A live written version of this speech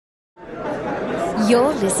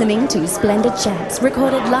You're listening to Splendid Chats,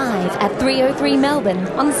 recorded live at 303 Melbourne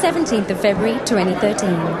on the 17th of February 2013.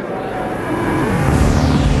 Oh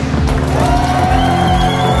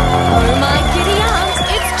my giddy aunt,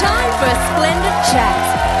 it's time for Splendid Chats.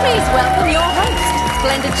 Please welcome your hosts,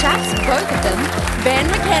 Splendid Chats, both of them, Ben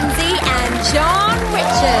McKenzie and John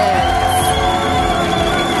Richards.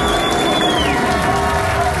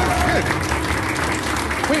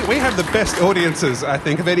 We have the best audiences, I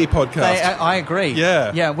think, of any podcast. I agree.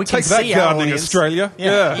 Yeah. We Take can that, see Gardening our audience. Australia.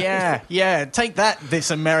 Yeah. Take that,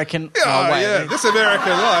 This American. This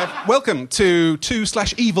American Live. Welcome to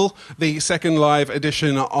 2/Evil, the second live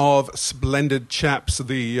edition of Splendid Chaps,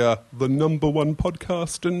 the number one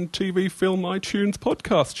podcast and TV film iTunes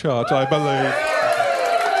podcast chart, I believe.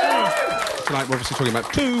 Tonight we're obviously talking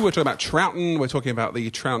about we're talking about Troughton, we're talking about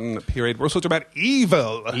the Troughton period, we're also talking about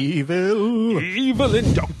Evil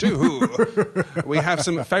in Doctor Who. We have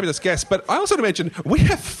some fabulous guests, but I also want to mention we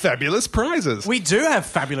have fabulous prizes. We do have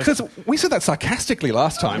fabulous... Because we said that sarcastically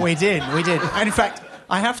last time. We did. And in fact,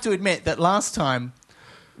 I have to admit that last time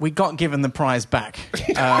we got given the prize back.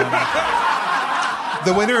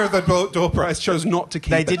 The winner of the door prize chose not to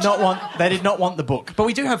keep it. They did not want the book. But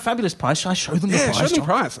we do have fabulous prize. Shall I show them the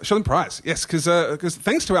prize? Show them prize. Yes, because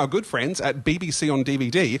thanks to our good friends at BBC on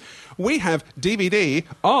DVD, we have DVD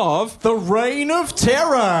of The Reign of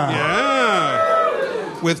Terror.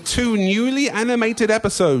 Yeah. With 2 newly animated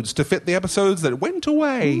episodes to fit the episodes that went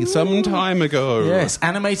away some time ago. Yes,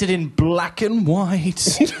 animated in black and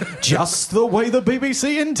white. Just the way the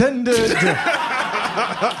BBC intended.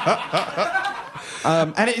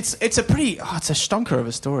 And it's a pretty... it's a stonker of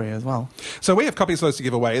a story as well. So we have copies of those to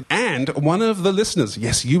give away. And one of the listeners,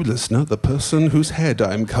 yes, you listener, the person whose head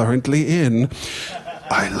I'm currently in...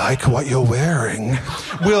 I like what you're wearing.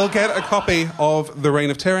 We'll get a copy of The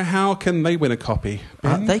Reign of Terror. How can they win a copy?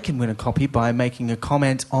 They can win a copy by making a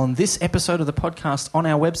comment on this episode of the podcast on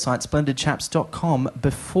our website, splendidchaps.com,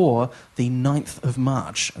 before the 9th of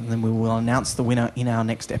March. And then we will announce the winner in our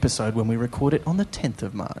next episode when we record it on the 10th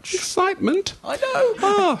of March. Excitement. I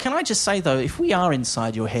know. Can I just say, though, if we are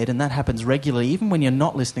inside your head, and that happens regularly, even when you're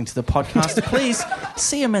not listening to the podcast, please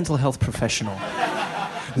see a mental health professional.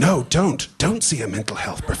 No, don't. Don't see a mental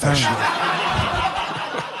health professional.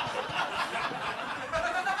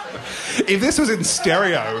 If this was in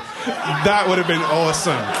stereo, that would have been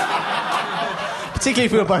awesome. Particularly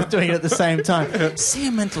if we were both doing it at the same time. See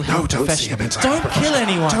a mental health professional. Don't kill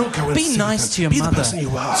anyone. Don't go and Be nice to your Be mother. The person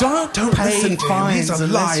you are. Don't pay listen to fines him. He's a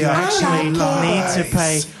unless you liar. actually Lies. need to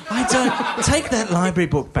pay. I don't... Take that library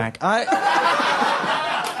book back. I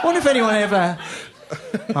wonder if anyone ever...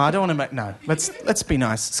 I don't want to make... No, let's be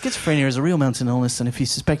nice. Schizophrenia is a real mental illness, and if you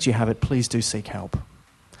suspect you have it, please do seek help.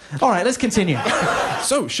 All right, let's continue.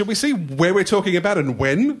 So, should we see where we're talking about and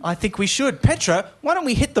when? I think we should. Petra, why don't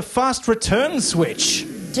we hit the fast return switch?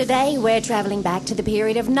 Today we're travelling back to the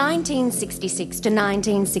period of 1966 to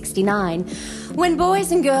 1969, when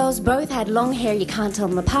boys and girls both had long hair. You can't tell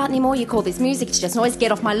them apart anymore. You call this music, it's just noise.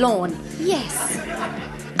 Get off my lawn. Yes,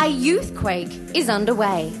 a youthquake is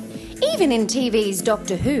underway. Even in TV's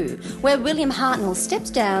Doctor Who, where William Hartnell steps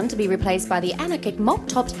down to be replaced by the anarchic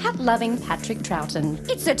mop-topped, hat-loving Patrick Troughton.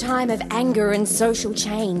 It's a time of anger and social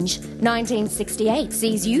change. 1968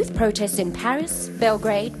 sees youth protests in Paris,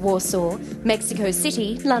 Belgrade, Warsaw, Mexico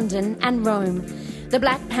City, London and Rome. The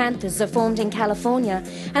Black Panthers are formed in California,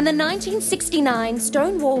 and the 1969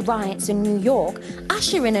 Stonewall riots in New York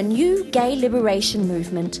usher in a new gay liberation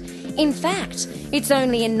movement. In fact, it's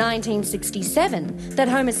only in 1967 that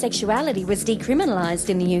homosexuality was decriminalised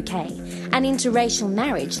in the UK and interracial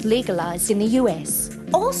marriage legalised in the US.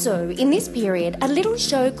 Also, in this period, a little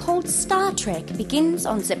show called Star Trek begins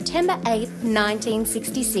on September 8th,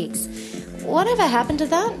 1966. Whatever happened to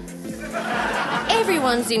that?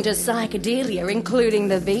 Everyone's into psychedelia, including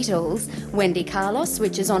the Beatles. Wendy Carlos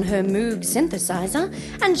switches on her Moog synthesizer,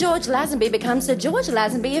 and George Lazenby becomes the George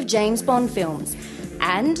Lazenby of James Bond films.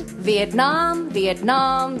 And Vietnam.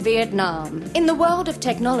 In the world of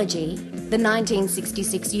technology, the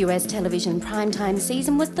 1966 US television primetime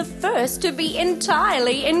season was the first to be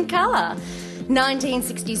entirely in colour.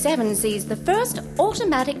 1967 sees the first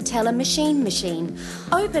automatic teller machine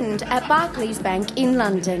opened at Barclays Bank in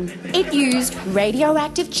London. It used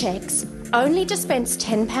radioactive cheques, only dispensed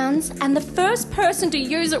 £10, and the first person to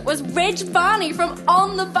use it was Reg Varney from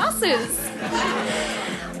On the Buses.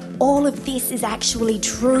 All of this is actually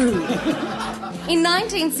true. In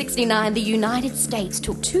 1969, the United States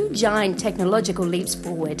took 2 giant technological leaps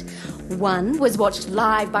forward. One was watched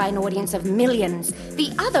live by an audience of millions.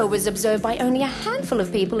 The other was observed by only a handful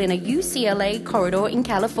of people in a UCLA corridor in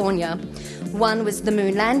California. One was the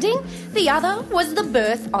moon landing, the other was the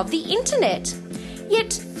birth of the internet.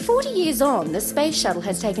 Yet, 40 years on, the space shuttle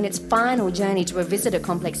has taken its final journey to a visitor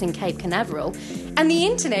complex in Cape Canaveral, and the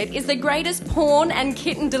internet is the greatest porn and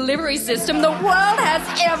kitten delivery system the world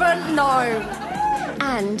has ever known.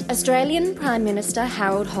 And Australian Prime Minister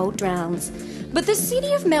Harold Holt drowns, but the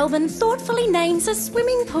City of Melbourne thoughtfully names a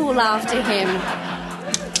swimming pool after him.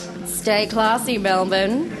 Stay classy,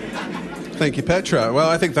 Melbourne. Thank you, Petra. Well,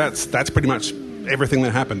 I think that's pretty much everything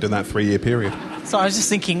that happened in that 3-year period. So I was just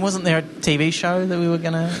thinking, wasn't there a TV show that we were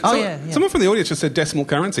going to... Oh, yeah. Someone from the audience just said decimal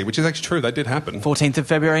currency, which is actually true. That did happen. 14th of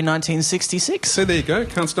February 1966. So there you go.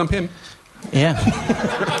 Can't stump him. Yeah.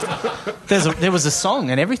 There was a song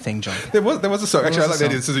and everything, John. There was a song. Actually, I like the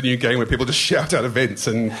idea this is a new game where people just shout out events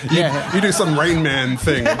and you do some Rain Man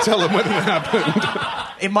thing and tell them when it happened.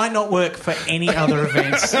 It might not work for any other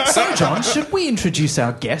events. So, John, should we introduce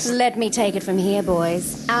our guest? Let me take it from here,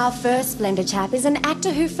 boys. Our first splendid chap is an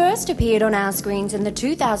actor who first appeared on our screens in the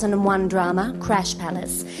 2001 drama Crash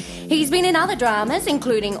Palace. He's been in other dramas,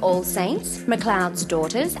 including All Saints, McLeod's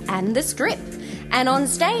Daughters, and The Strip. And on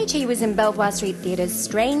stage, he was in Belvoir Street Theatre's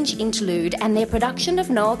Strange Interlude and their production of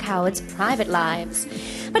Noel Coward's Private Lives.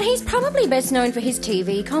 But he's probably best known for his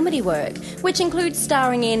TV comedy work, which includes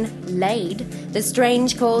starring in Laid, The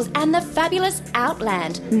Strange Calls, and the fabulous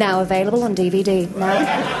Outland, now available on DVD.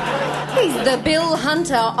 He's the Bill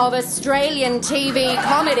Hunter of Australian TV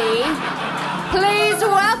comedy. Please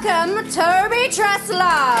welcome Toby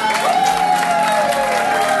Tressler.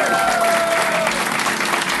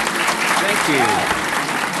 Thank you.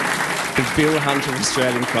 The Bill Hunter of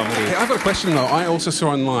Australian comedy. Okay, I've got a question, though. I also saw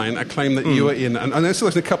online a claim that you were in, and I know it's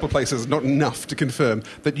in a couple of places, not enough to confirm,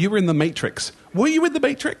 that you were in The Matrix. Were you in The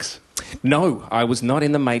Matrix? No, I was not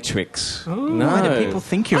in The Matrix. Oh. No. Why do people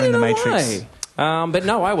think you're in The Matrix? But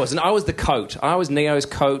no, I wasn't. I was the coat. I was Neo's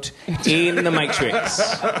coat in The Matrix.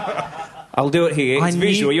 I'll do it here. It's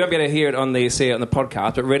visual. You won't be able to see it on the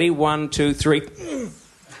podcast. But ready? 1, 2, 3.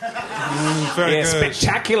 Very good.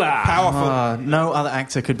 Spectacular. Powerful. No other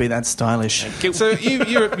actor could be that stylish. So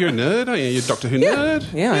you're a nerd, are you? You're a Doctor Who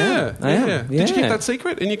nerd? Yeah, I am. Did you keep that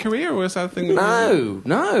secret in your career, or was that a thing?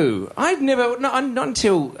 No. I'd never... not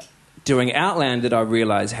until doing Outland did I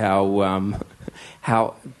realise how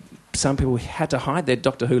some people had to hide their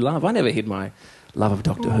Doctor Who love. I never hid my love of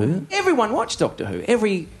Doctor Who. Everyone watched Doctor Who.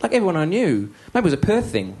 Everyone I knew. Maybe it was a Perth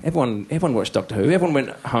thing. Everyone watched Doctor Who. Everyone went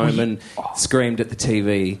home and screamed at the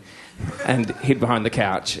TV and hid behind the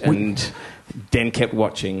couch and then kept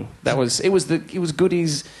watching. It was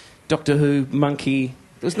Goodies, Doctor Who, Monkey.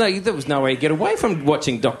 There was no way to get away from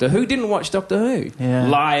watching Doctor Who. Didn't watch Doctor Who. Yeah.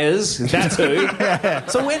 Liars. That's who.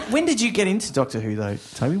 So when did you get into Doctor Who, though,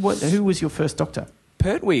 Toby? Who was your first Doctor?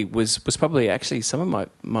 Pertwee was probably actually some of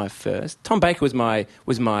my first. Tom Baker was my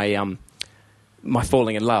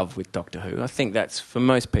falling in love with Doctor Who. I think that's, for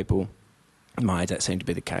most people my age, that seemed to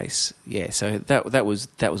be the case. Yeah, so that was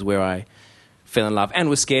where I fell in love and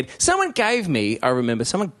was scared. Someone gave me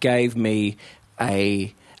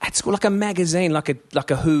at school like a magazine, like a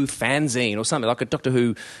Who fanzine or something, like a Doctor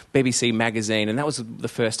Who BBC magazine, and that was the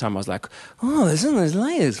first time I was like, oh, there's all those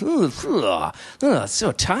layers, so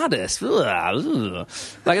TARDIS,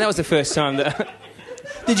 like that was the first time that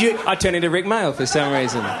I turned into Rick Mail for some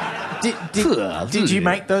reason. Did you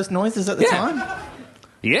make those noises at the time?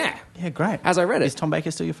 Yeah. Yeah, great. As I read it. Is Tom Baker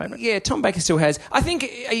still your favourite? Yeah, Tom Baker still has. I think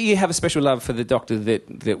you have a special love for the Doctor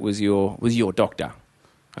that was your Doctor.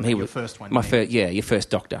 And he your was first one. Your first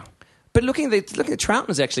Doctor. But looking at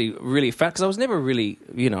Troughton's actually really fat, because I was never really,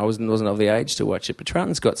 I wasn't of the age to watch it. But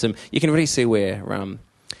Troughton's got some. You can really see where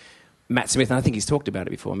Matt Smith, and I think he's talked about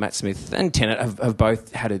it before. Matt Smith and Tennant have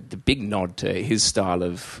both had a big nod to his style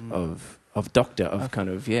of Doctor, of kind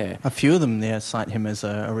of A few of them cite him as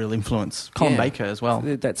a real influence. Colin Baker as well.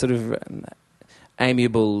 That sort of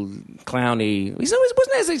amiable, clowny. He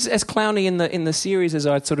wasn't as clowny in the series as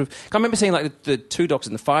I'd sort of. I remember seeing like the 2 Doctors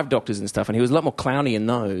and the 5 Doctors and stuff, and he was a lot more clowny in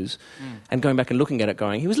those. And going back and looking at it,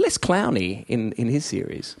 he was less clowny in his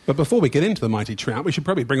series. But before we get into the mighty Trout, we should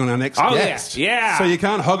probably bring on our next guest. Yeah. So you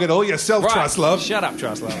can't hog it all yourself, Right. Truslove. Shut up,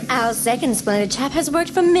 Truslove. Our second splendid chap has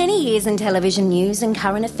worked for many years in television news and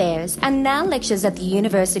current affairs, and now lectures at the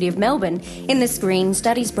University of Melbourne in the Screen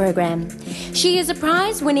Studies program. She is a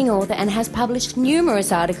prize-winning author and has published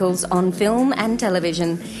numerous articles on film and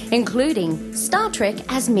television, including Star Trek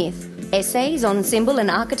as Myth, essays on symbol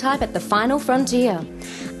and archetype at the final frontier,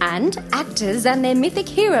 and actors and their mythic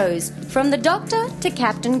heroes, from the Doctor to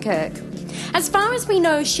Captain Kirk. As far as we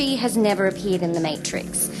know, she has never appeared in The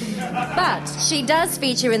Matrix. But she does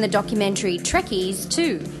feature in the documentary Trekkies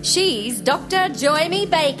too. She's Dr. Joymi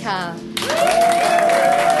Baker.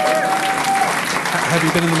 Have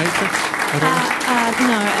you been in The Matrix at all?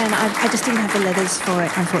 No, and I just didn't have the leathers for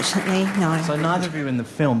it, unfortunately. No. So neither of you in the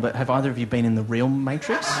film, but have either of you been in the real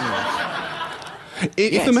Matrix?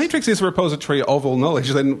 If The Matrix is a repository of all knowledge,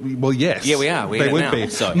 then, well, yes. Yeah, we are. We they are would now, be.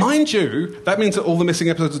 so. Mind you, that means that all the missing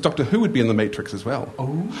episodes of Doctor Who would be in The Matrix as well. Oh.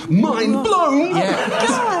 Mind blown!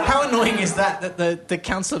 Yeah. How annoying is that the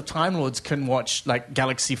Council of Time Lords can watch, like,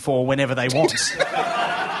 Galaxy 4 whenever they want?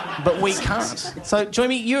 But we can't. So,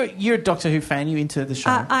 Joymi, you're a Doctor Who fan. You into the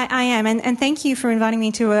show? I am, and thank you for inviting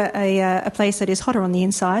me to a place that is hotter on the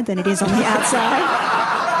inside than it is on the outside.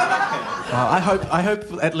 I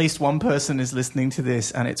hope at least one person is listening to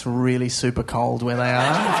this and it's really super cold where they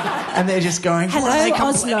are, and they're just going, "Hello, what are they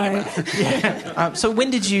Oslo." Yeah. So when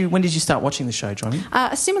did you start watching the show, Johnny?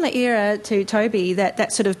 A similar era to Toby,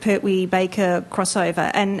 that sort of Pertwee Baker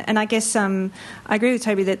crossover, and I guess I agree with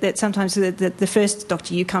Toby that sometimes the first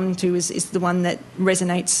Doctor you come to is the one that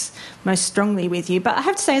resonates most strongly with you. But I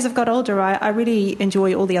have to say, as I've got older, I really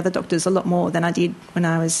enjoy all the other Doctors a lot more than I did when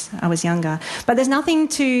I was younger. But there's nothing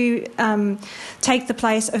to take the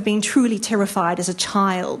place of being truly terrified as a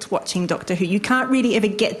child watching Doctor Who. You can't really ever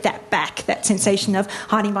get that back, that sensation of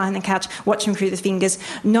hiding behind the couch, watching through the fingers,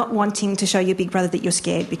 not wanting to show your big brother that you're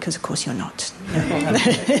scared, because of course you're not.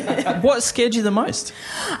 What scared you the most?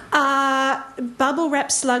 Bubble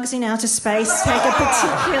wrap slugs in outer space take a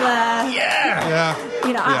particular... Yeah.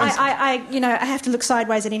 You know, I have to look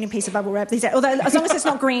sideways at any piece of bubble wrap these days. Although, as long as it's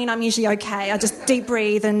not green, I'm usually okay. I just deep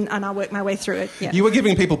breathe and I work my way through it. Yeah. You were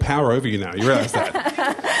giving people power over you now. You realise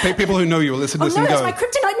that? People who know you will listen to this no, and go... that's my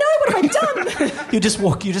kryptonite. No, what have I done? You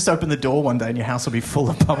just open the door one day and your house will be full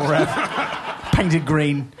of bubble wrap, painted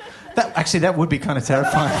green. That would be kind of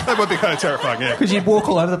terrifying. That would be kind of terrifying, yeah. Because you'd walk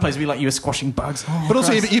all over the place and be like you were squashing bugs. Oh, but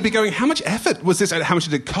also Christ. you'd be going, how much effort was this? How much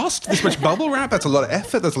did it cost? This much bubble wrap? That's a lot of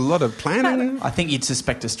effort. There's a lot of planning. I think you'd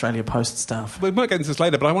suspect Australia Post stuff. We might get into this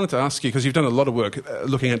later, but I wanted to ask you, because you've done a lot of work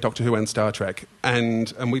looking at Doctor Who and Star Trek,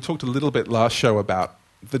 and we talked a little bit last show about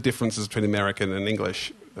the differences between American and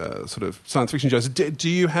English sort of science fiction shows. Do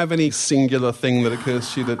you have any singular thing that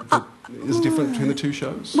occurs to you that is different between the two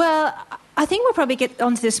shows? Well, I think we'll probably get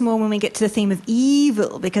onto this more when we get to the theme of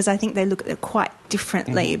evil, because I think they look at it quite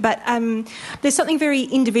differently. But there's something very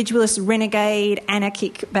individualist, renegade,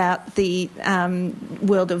 anarchic about the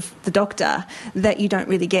world of the Doctor that you don't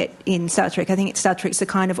really get in Star Trek. I think Star Trek's the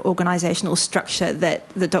kind of organisational structure that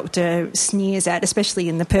the Doctor sneers at, especially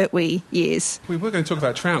in the Pertwee years. We were going to talk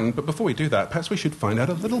about Troughton, but before we do that, perhaps we should find out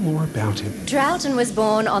a little more about him. Troughton was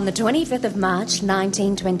born on the 25th of March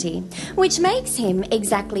 1920, which makes him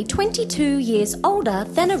exactly 22 years older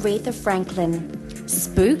than Aretha Franklin.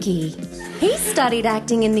 Spooky. He studied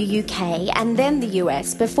acting in the UK and then the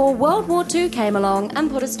US before World War II came along and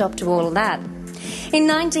put a stop to all of that. In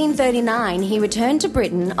 1939, he returned to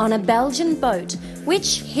Britain on a Belgian boat,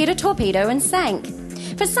 which hit a torpedo and sank.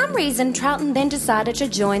 For some reason, Troughton then decided to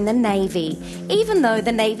join the Navy, even though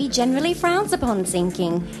the Navy generally frowns upon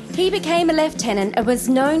sinking. He became a lieutenant and was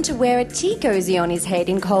known to wear a tea cosy on his head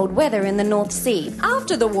in cold weather in the North Sea.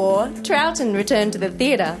 After the war, Troughton returned to the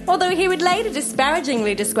theatre, although he would later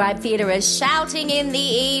disparagingly describe theatre as shouting in the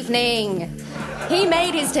evening. He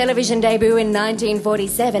made his television debut in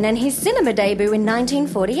 1947 and his cinema debut in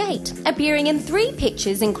 1948, appearing in 3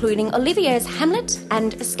 pictures including Olivier's Hamlet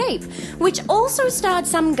and Escape, which also starred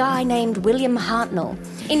some guy named William Hartnell.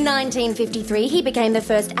 In 1953, he became the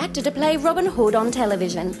first actor to play Robin Hood on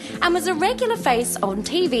television and was a regular face on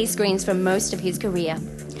TV screens for most of his career.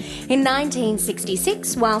 In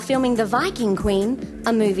 1966, while filming The Viking Queen,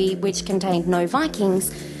 a movie which contained no Vikings,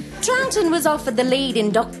 Troughton was offered the lead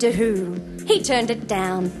in Doctor Who. He turned it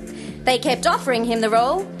down. They kept offering him the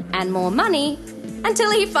role and more money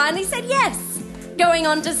until he finally said yes, going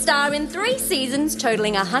on to star in 3 seasons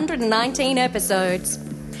totaling 119 episodes.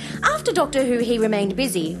 After Doctor Who, he remained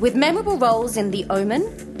busy with memorable roles in The Omen,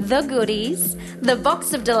 The Goodies, The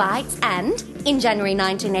Box of Delights, and, in January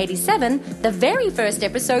 1987, the very first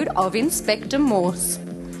episode of Inspector Morse.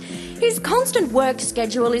 His constant work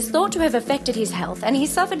schedule is thought to have affected his health, and he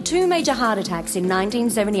suffered 2 major heart attacks in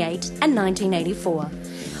 1978 and 1984.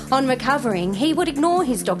 On recovering, he would ignore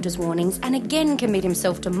his doctor's warnings and again commit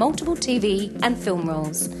himself to multiple TV and film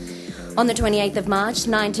roles. On the 28th of March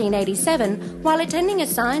 1987, while attending a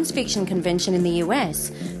science fiction convention in the US,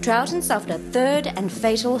 Troughton suffered a 3rd and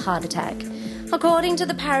fatal heart attack. According to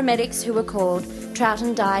the paramedics who were called,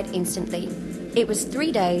 Troughton died instantly. It was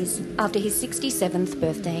 3 days after his 67th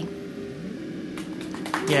birthday.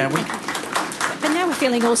 Yeah, But now we're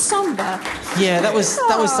feeling all sombre. that was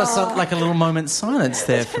just like a little moment's silence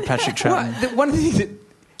there for Patrick Well, Troughton. one of the things that,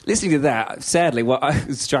 listening to that, sadly, what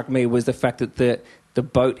struck me was the fact that the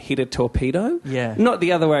boat hit a torpedo. Yeah. Not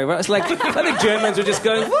the other way around. It's like, I think Germans were just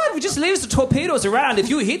going, what? We just leaves the torpedoes around. If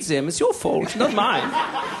you hit them, it's your fault. It's not mine.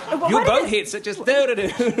 Your boat hits it, just... Why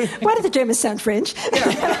do the Germans sound French?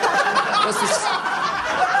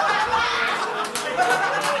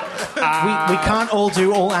 We can't all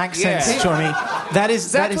do all accents, Johnny. That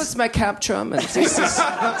was my capture, and this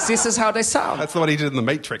is how they sound. That's the one he did in The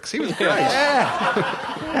Matrix. He was great.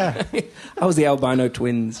 Yeah. I was the albino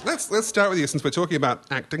twins. Let's start with you, since we're talking about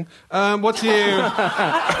acting. What's your...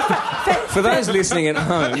 For those listening at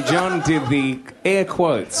home, John did the air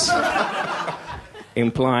quotes,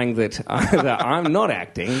 implying that either I'm not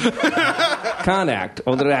acting, can't act,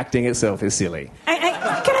 or that acting itself is silly.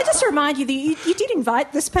 Can I just remind you that you did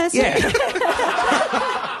invite this person? Yeah.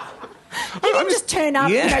 He didn't just turn up,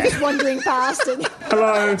 just wandering past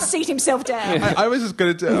and seat himself down. I was just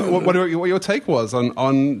going to... what your take was on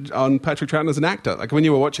Patrick Troughton as an actor. Like, when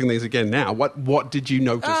you were watching these again now, what did you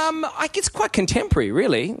notice? It's quite contemporary,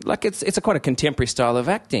 really. Like, it's quite a contemporary style of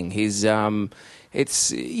acting. He's...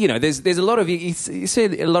 It's, you know, there's a lot of, you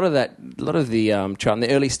see a lot of the Troughton, the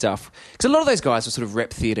early stuff, because a lot of those guys are sort of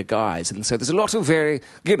rep theatre guys, and so there's a lot of very,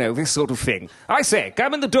 this sort of thing. I say,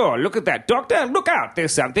 come in the door, look at that, doctor, look out,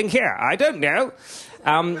 there's something here, I don't know.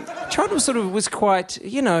 Troughton was quite,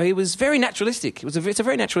 he was very naturalistic. It's a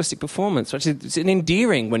very naturalistic performance, which is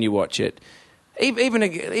endearing when you watch it.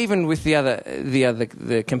 Even with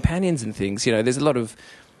the companions and things, there's a lot of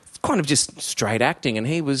kind of just straight acting, and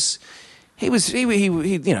he all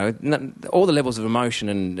the levels of emotion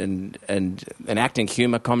and acting,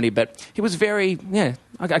 humour, comedy, but he was very,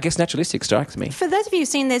 I guess naturalistic strikes me. For those of you who've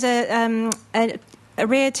seen, there's a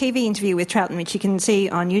rare TV interview with Troughton, which you can see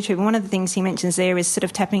on YouTube, and one of the things he mentions there is sort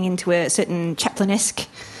of tapping into a certain Chaplin-esque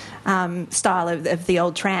style of the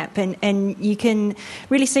old tramp, and you can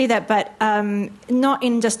really see that, but not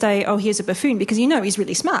in just here's a buffoon, because he's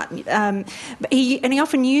really smart, but he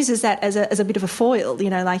often uses that as a bit of a foil,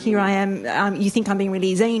 like, here I am, you think I'm being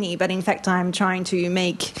really zany, but in fact I'm trying to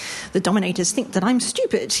make the dominators think that I'm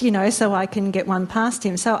stupid, so I can get one past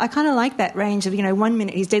him. So I kind of like that range of 1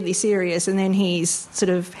 minute he's deadly serious and then he's sort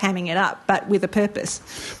of hamming it up, but with a purpose.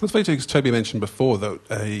 What's funny, because Toby mentioned before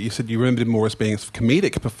that you said you remembered him more as being a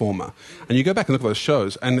comedic performer. And you go back and look at those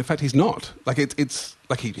shows, and in fact, he's not. Like, it's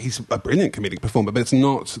like he's a brilliant comedic performer, but it's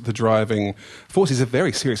not the driving force. He's a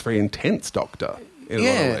very serious, very intense doctor in a lot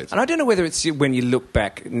of ways. And I don't know whether it's when you look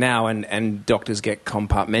back now and doctors get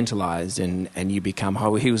compartmentalised and you become,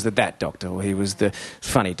 he was that doctor, or he was the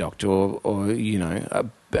funny doctor, or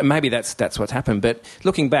maybe that's what's happened. But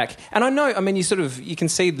looking back, and I know, you can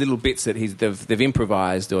see little bits that they've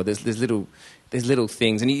improvised, or there's little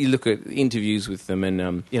things, and you look at interviews with them,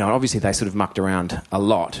 and obviously they sort of mucked around a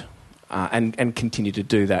lot, and continue to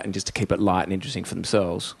do that, and just to keep it light and interesting for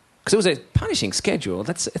themselves. Because it was a punishing schedule.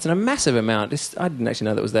 It's a massive amount. I didn't actually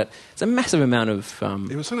know that was that. It's a massive amount of.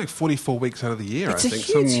 It was something like 44 weeks out of the year. It's I think.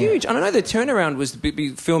 It's huge. And I know the turnaround was be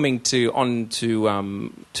filming to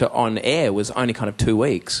on air was only kind of 2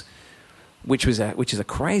 weeks. Which is a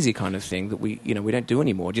crazy kind of thing that we don't do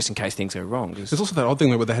anymore, just in case things go wrong. There's also that odd thing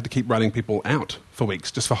where they had to keep running people out for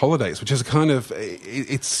weeks just for holidays, which is a kind of...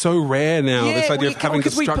 It's so rare now, this idea of having the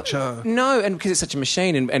structure. And because it's such a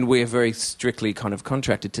machine, and we're very strictly kind of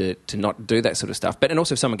contracted to not do that sort of stuff. And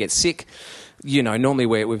also if someone gets sick, normally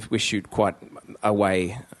we shoot quite a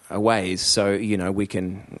ways, so, we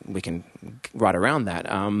can ride around that.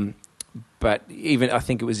 But even, I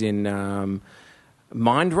think it was in... The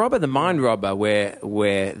Mind Robber,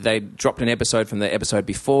 where they dropped an episode from the episode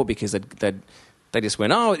before because they just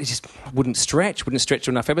went, it just wouldn't stretch to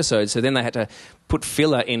enough episodes. So then they had to put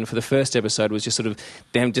filler in for the first episode, was just sort of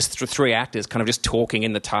them, just three actors kind of just talking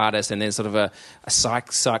in the TARDIS, and then sort of a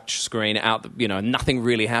psych screen out, nothing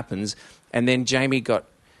really happens. And then Jamie got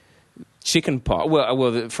chicken pox.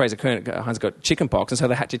 Well, Fraser Hines got chicken pox, and so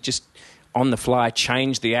they had to just... on the fly,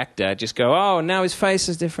 change the actor, just go, now his face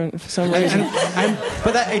is different for some reason.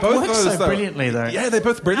 But it works so brilliantly, though. Yeah, they're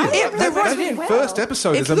both brilliant. That first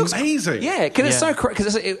episode is amazing. Yeah, because it's so...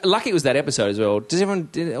 Because lucky it was that episode as well. Did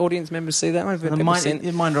audience members see that one?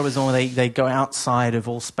 The Mind Robbers, they go outside of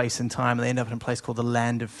all space and time, and they end up in a place called the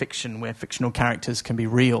Land of Fiction, where fictional characters can be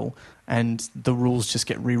real, and the rules just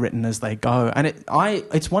get rewritten as they go. And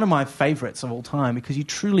it's one of my favourites of all time, because you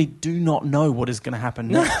truly do not know what is going to happen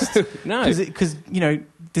next. No. Because,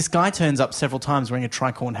 this guy turns up several times wearing a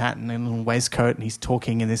tricorn hat and a little waistcoat, and he's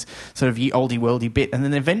talking in this sort of oldie worldy bit, and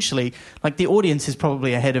then eventually, like, the audience is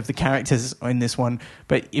probably ahead of the characters in this one,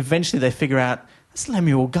 but eventually they figure out, that's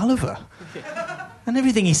Lemuel Gulliver. And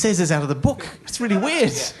everything he says is out of the book. It's really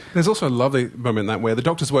weird. There's also a lovely moment in that where the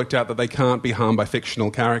doctor's worked out that they can't be harmed by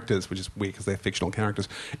fictional characters, which is weird because they're fictional characters,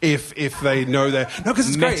 if they know they're... No, because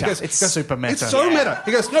it's great. Meta. He goes, It's super meta. It's so meta.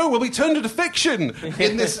 He goes, no, we'll be turned into fiction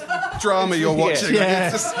in this drama you're watching.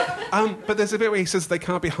 Yeah. It's just, but there's a bit where he says they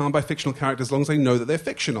can't be harmed by fictional characters as long as they know that they're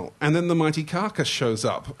fictional. And then the mighty Carcass shows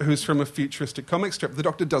up, who's from a futuristic comic strip the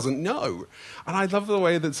doctor doesn't know. And I love the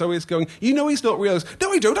way that Zoe's going, you know he's not real. Goes,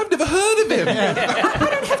 no, I don't. I've never heard of him. I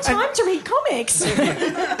don't have time to read comics.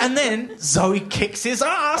 And then Zoe kicks his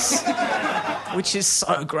ass, which is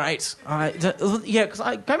so great. Because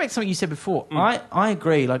going back to something you said before, I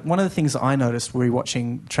agree. Like, one of the things that I noticed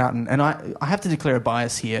rewatching Troughton, and I have to declare a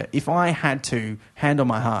bias here. If I had to, hand on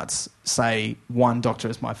my heart, say one Doctor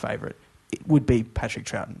is my favourite, it would be Patrick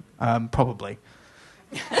Troughton, probably.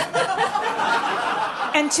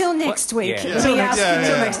 Until next week. Yeah. Until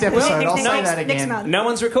next episode. I'll say that again. Next month. No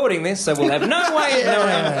one's recording this, so we'll have no way of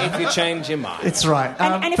knowing if you change your mind. It's right.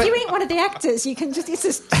 And if you ain't one of the actors, you can just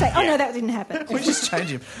say, oh, no, that didn't happen. We just change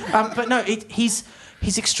him. But no, he's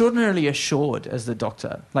extraordinarily assured as the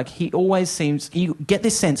Doctor. Like, he always seems... You get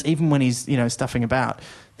this sense, even when he's, stuffing about,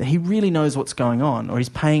 that he really knows what's going on, or he's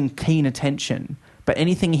paying keen attention. But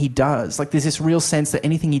anything he does... Like, there's this real sense that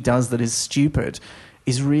anything he does that is stupid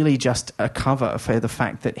is really just a cover for the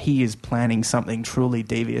fact that he is planning something truly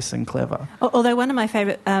devious and clever. Although one of my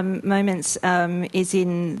favourite moments is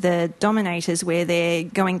in the Dominators, where they're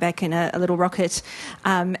going back in a little rocket,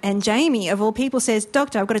 and Jamie, of all people, says,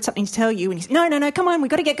 Doctor, I've got something to tell you. And he says, no, come on, we've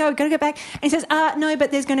got to go back. And he says, no, but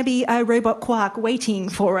there's going to be a robot Quark waiting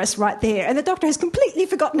for us right there. And the Doctor has completely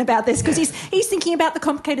forgotten about this because he's thinking about the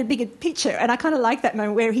complicated bigger picture. And I kind of like that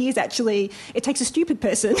moment where he is actually... It takes a stupid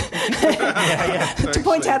person to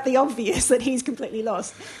point out the obvious, that he's completely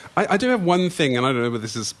lost. I do have one thing, and I don't know whether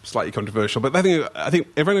this is slightly controversial, but I think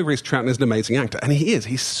everyone agrees Troughton is an amazing actor, and he is.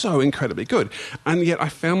 He's so incredibly good. And yet I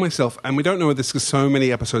found myself, and we don't know whether this because so many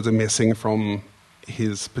episodes are missing from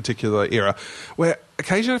his particular era, where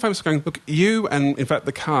occasionally I find myself going, look, you and, in fact,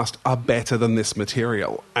 the cast are better than this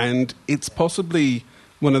material. And it's possibly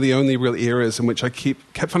one of the only real eras in which I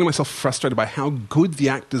kept finding myself frustrated by how good the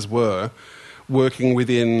actors were working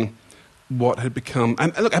within... what had become...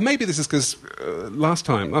 And look, and maybe this is because last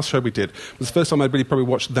show we did was the first time I'd really probably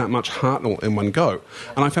watched that much Hartnell in one go.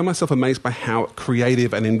 And I found myself amazed by how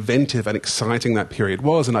creative and inventive and exciting that period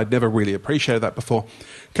was, and I'd never really appreciated that before.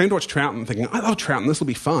 Came to watch Troughton thinking, I love Troughton, this will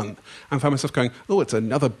be fun. And found myself going, oh, it's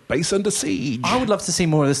another base under siege. I would love to see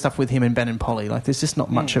more of this stuff with him and Ben and Polly. Like, there's just not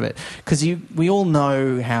much of it. Because we all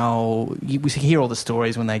know how... we hear all the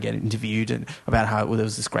stories when they get interviewed and about how there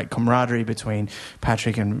was this great camaraderie between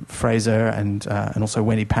Patrick and Fraser and also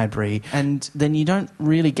Wendy Padbury. And then you don't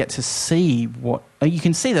really get to see what... You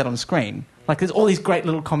can see that on screen. Like, there's all these great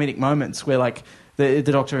little comedic moments where, like, the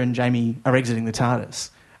Doctor and Jamie are exiting the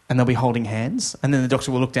TARDIS, and they'll be holding hands, and then the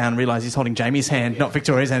Doctor will look down and realise he's holding Jamie's hand, not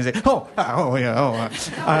Victoria's hand, and say,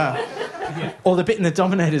 or the bit in the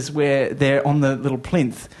Dominators where they're on the little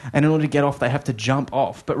plinth, and in order to get off, they have to jump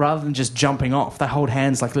off. But rather than just jumping off, they hold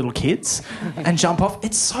hands like little kids and jump off.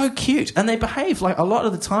 It's so cute. And they behave, like, a lot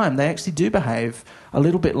of the time, they actually do behave a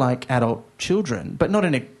little bit like adult children, but not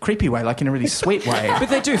in a creepy way, like in a really sweet way. But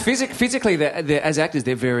they do physically. They're, as actors,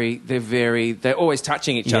 they're always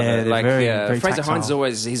touching each other. Like, very Fraser tactile.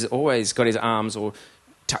 Hines he's always got his arms, or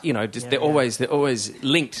they're always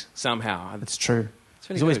linked somehow. It's true.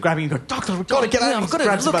 Really He's always good. grabbing you and going, Doctor, we've got to get out. He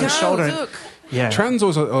grabs him by the shoulder. And, Troughton's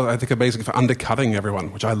also, I think, amazing for undercutting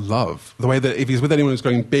everyone, which I love. The way that if he's with anyone who's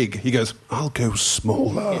going big, he goes, I'll go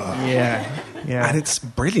smaller. Yeah. And it's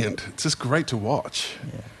brilliant. It's just great to watch.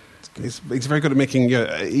 Yeah. He's very good at making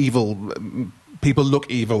evil people look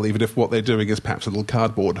evil, even if what they're doing is perhaps a little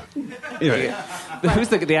cardboard. Who's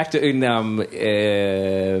the actor in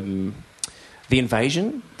The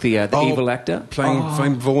Invasion? The evil actor?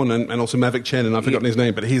 Playing Vaughan and also Mavic Chen, and I've forgotten his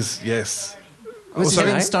name, but he's, yes. What's his name?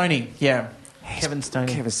 Kevin Stoney, yeah. Kevin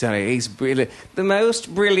Stoney. He's brilliant. The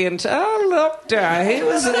most brilliant. Doctor. He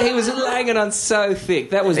was laying it on so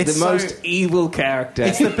thick. That was the most evil character.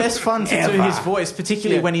 It's the best fun to do his voice,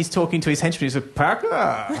 particularly when he's talking to his henchman. He's like,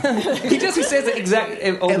 Parker. He says it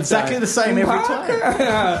exactly the same every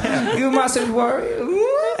time. You mustn't worry.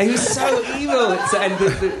 He was so evil.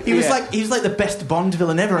 He was like the best Bond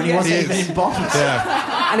villain ever, and he wasn't even in Bond.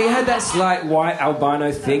 Yeah. And he had that slight white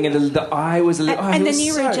albino thing, and the eye was a little... And the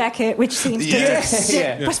Nero jacket, which seems to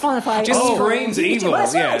personify... Just screams evil.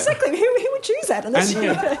 Well, exactly. Who would choose that. Unless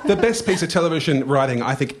And the best piece of television writing,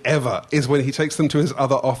 I think, ever is when he takes them to his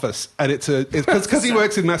other office. And it's because he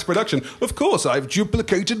works in mass production. Of course, I've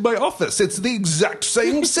duplicated my office. It's the exact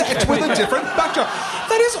same set with a different backdrop.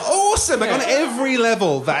 That is awesome. Like, on every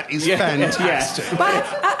level, that is fantastic. But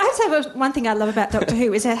I'd say one thing I love about Doctor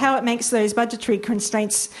Who is how it makes those budgetary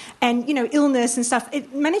constraints and, illness and stuff,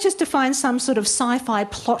 it manages to find some sort of sci-fi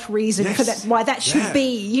plot reason for that, why that should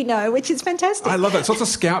be, which is fantastic. I love that. There's lots of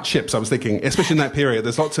scout ships, I was thinking, especially in that period.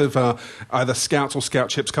 There's lots of either scouts or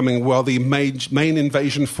scout ships coming while the main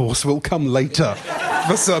invasion force will come later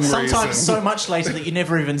for some reason. Sometimes so much later that you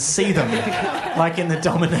never even see them, like in the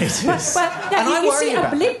Dominators. But you see a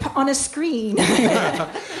blip on a screen.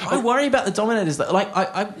 I worry about the Dominators.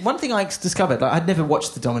 One thing I discovered, I'd never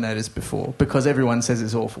watched the Dominators before because everyone says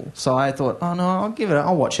it's awful. So I thought, oh no,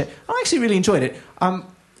 I'll watch it. I actually really enjoyed it.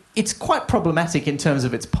 It's quite problematic in terms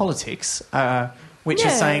of its politics, which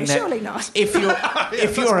is saying that surely not. if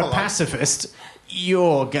you're a pacifist,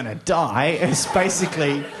 you're gonna die. It's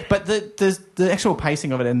basically, but the actual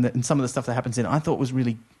pacing of it and some of the stuff that happens in it, I thought was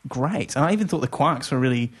really great, and I even thought the Quarks were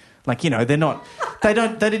really. They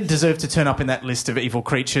didn't deserve to turn up in that list of evil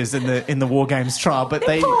creatures in the War Games trial, but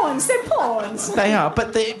they're pawns. They are,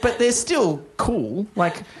 but they're still cool.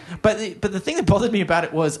 But the thing that bothered me about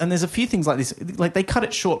it was, and there's a few things like this, like they cut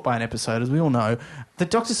it short by an episode, as we all know. The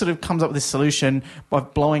Doctor sort of comes up with this solution by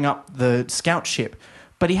blowing up the scout ship,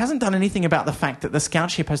 but he hasn't done anything about the fact that the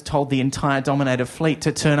scout ship has told the entire Dominator fleet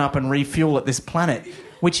to turn up and refuel at this planet,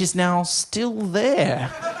 which is now still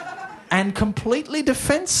there. And completely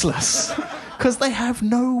defenceless because they have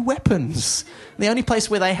no weapons. The only place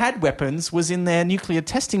where they had weapons was in their nuclear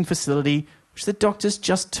testing facility, which the Doctor's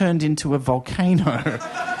just turned into a volcano.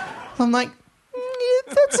 I'm like,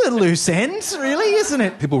 that's a loose end, really, isn't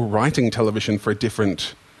it? People writing television for a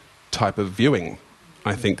different type of viewing,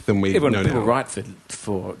 I think, than we know now. People write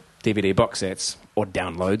for DVD box sets or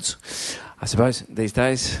downloads, I suppose, these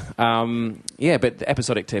days. But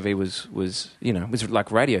episodic TV was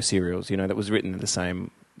like radio serials, that was written in the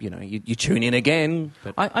same, you tune in again.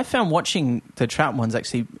 But I found watching the Troughton ones,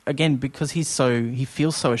 actually, again, because he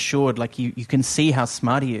feels so assured, like you can see how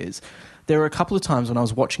smart he is. There were a couple of times when I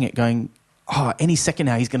was watching it going, any second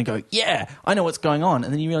now he's going to go, yeah, I know what's going on.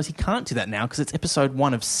 And then you realise he can't do that now because it's episode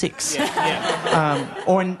 1 of 6.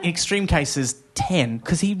 Or in extreme cases, 10,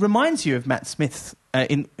 because he reminds you of Matt Smith.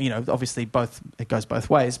 Obviously it goes both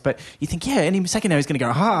ways, but you think, any second now he's going to go,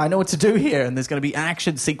 I know what to do here, and there's going to be an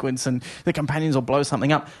action sequence and the companions will blow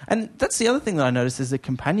something up. And that's the other thing that I noticed is the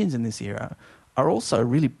companions in this era are also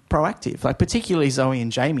really proactive, like particularly Zoe and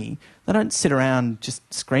Jamie. They don't sit around just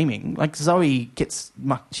screaming. Like Zoe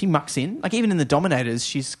she mucks in. Like even in the Dominators,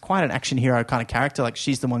 she's quite an action hero kind of character. Like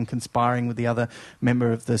she's the one conspiring with the other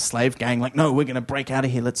member of the slave gang. Like, no, we're going to break out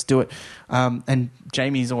of here. Let's do it. And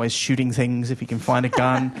Jamie's always shooting things if he can find a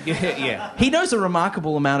gun. He knows a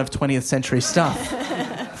remarkable amount of 20th century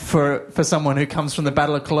stuff for someone who comes from the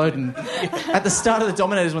Battle of Culloden. At the start of the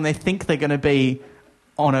Dominators, when they think they're going to be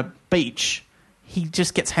on a beach, he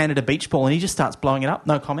just gets handed a beach ball and he just starts blowing it up.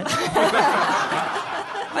 No comment.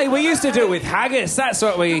 Hey, we used to do it with haggis. That's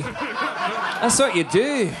what you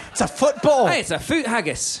do. It's a football. Hey, it's a foot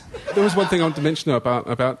haggis. There was one thing I wanted to mention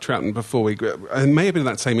about Troughton before it may have been in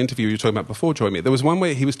that same interview you were talking about before, Joy Me. There was one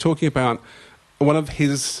where he was talking about one of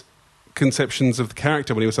his conceptions of the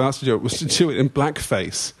character when he was asked to do it was to do it in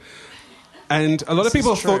blackface. And a lot of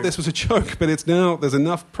people thought this was a joke, but there's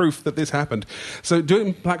enough proof that this happened. So do it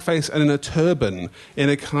in blackface and in a turban, in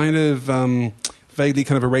a kind of vaguely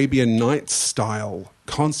kind of Arabian Nights style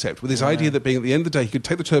concept, with this idea that being at the end of the day, he could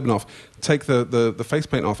take the turban off, take the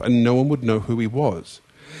facepaint off, and no one would know who he was.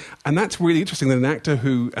 And that's really interesting that an actor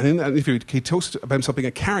who, and in that interview, he talks about himself being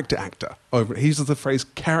a character actor. He uses the phrase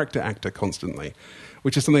character actor constantly,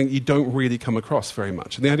 which is something you don't really come across very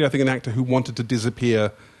much. And the idea, I think, an actor who wanted to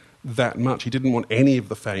disappear that much. He didn't want any of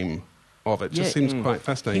the fame of it. Just seems quite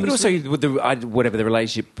fascinating. But also, with whatever the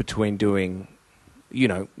relationship between doing,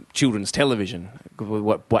 children's television,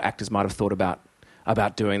 what actors might have thought about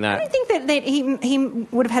doing that. I think that he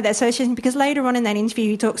would have had that association because later on in that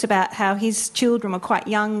interview he talks about how his children were quite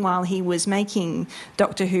young while he was making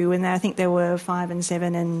Doctor Who, and I think they were 5 and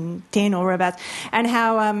 7 and 10 or about, and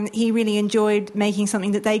how he really enjoyed making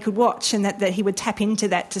something that they could watch, and that he would tap into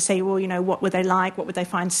that to say, well, what would they like, what would they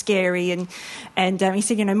find scary, and he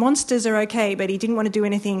said, monsters are okay, but he didn't want to do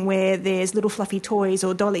anything where there's little fluffy toys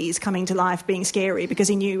or dollies coming to life being scary, because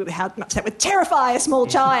he knew how much that would terrify a small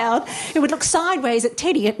child. It would look sideways at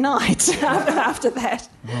Teddy at night after that.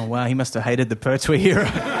 Oh, wow, he must have hated the Pertwee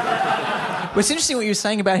era. Well, it's interesting what you were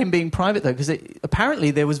saying about him being private, though, because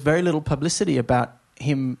apparently there was very little publicity about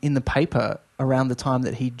him in the paper around the time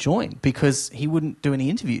that he joined because he wouldn't do any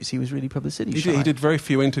interviews. He was really publicity shy. He did very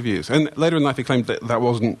few interviews. And later in life he claimed that that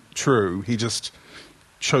wasn't true. He just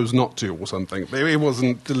chose not to or something. It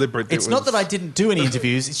wasn't deliberate. It's not that I didn't do any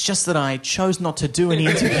interviews, it's just that I chose not to do any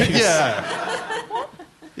interviews.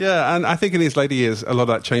 Yeah, and I think in his later years a lot of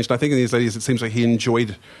that changed. I think in his later years it seems like he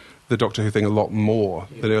enjoyed the Doctor Who thing a lot more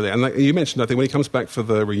than earlier. And like you mentioned, I think when he comes back for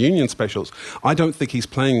the reunion specials, I don't think he's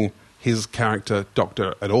playing his character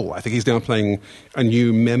Doctor at all. I think he's now playing a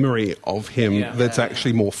new memory of him that's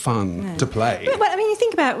actually more fun to play. But, I mean, you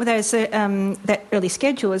think about those, that early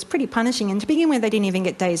schedule is pretty punishing, and to begin with, they didn't even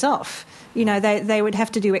get days off. You know, they would have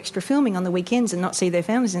to do extra filming on the weekends and not see their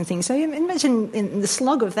families and things. So imagine in the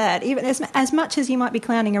slog of that, even as much as you might be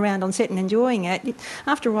clowning around on set and enjoying it,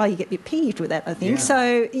 after a while you get a bit peeved with that, I think. Yeah.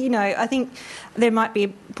 So, you know, I think there might be a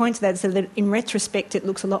point to that so that in retrospect it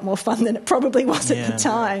looks a lot more fun than it probably was at the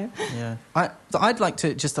time. Yeah. I'd like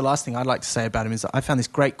to, just the last thing I'd like to say about him is that I found this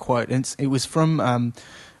great quote, and it was from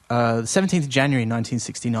the 17th of January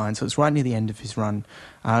 1969, so it was right near the end of his run,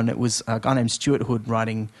 and it was a guy named Stuart Hood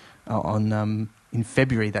writing in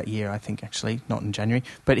February that year, I think, actually, not in January.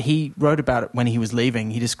 But he wrote about it when he was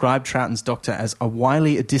leaving. He described Troughton's Doctor as a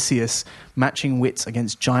wily Odysseus matching wits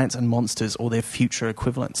against giants and monsters or their future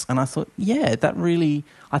equivalents. And I thought, that really...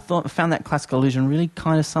 I found that classical illusion really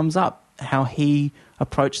kind of sums up how he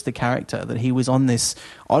approached the character, that he was on this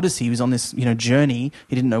odyssey, he was on this, journey.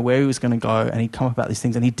 He didn't know where he was going to go, and he'd come up about these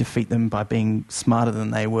things, and he'd defeat them by being smarter than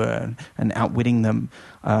they were and outwitting them.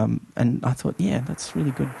 And I thought, that's a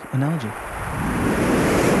really good analogy.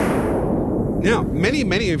 Now,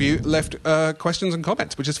 many of you left questions and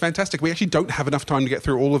comments, which is fantastic. We actually don't have enough time to get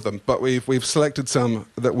through all of them, but we've selected some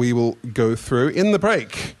that we will go through in the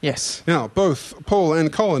break. Yes. Now, both Paul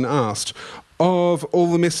and Colin asked, of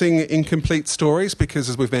all the missing incomplete stories, because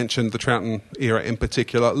as we've mentioned, the Troughton era in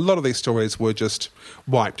particular, a lot of these stories were just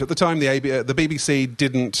wiped. At the time, the BBC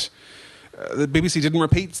didn't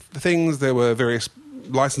repeat the things. There were various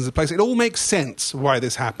licenses in place. It all makes sense why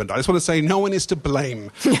this happened. I just want to say no one is to blame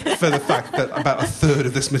for the fact that about a third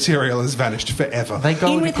of this material has vanished forever. They go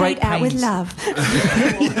In with great hate, out with pains. love.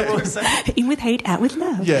 In with hate, out with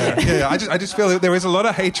love. Yeah. I just feel that there is a lot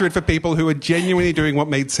of hatred for people who are genuinely doing what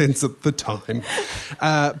made sense at the time.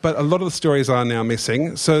 But a lot of the stories are now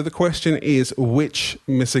missing. So the question is, which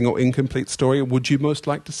missing or incomplete story would you most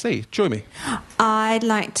like to see? Join me. I'd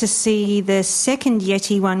like to see the second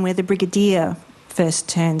Yeti one where the Brigadier first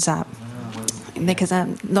turns up. Because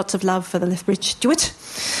lots of love for the Lethbridge Stewart.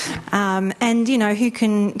 And, who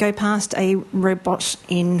can go past a robot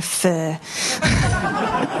in fur?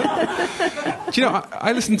 Do you know,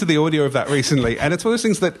 I listened to the audio of that recently, and it's one of those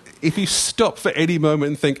things that if you stop for any moment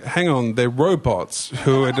and think, hang on, they're robots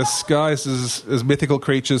who are disguised as mythical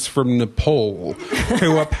creatures from Nepal,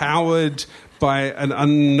 who are powered by an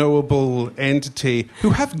unknowable entity,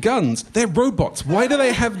 who have guns. They're robots. Why do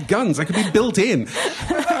they have guns? They could be built in.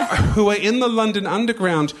 Who are in the London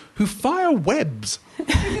Underground, who fire webs.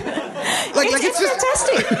 It's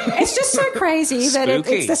fantastic. It's just so crazy that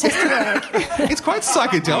it just has to work. It's quite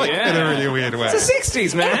psychedelic in a really weird way. It's the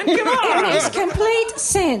 60s, man. Come on. It makes complete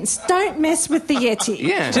sense. Don't mess with the Yeti.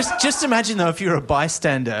 Yeah. Just imagine, though, if you were a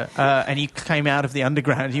bystander and you came out of the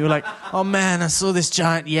underground and you were like, oh, man, I saw this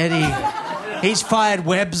giant Yeti. He's fired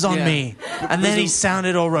webs on me. And then he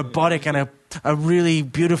sounded all robotic and a really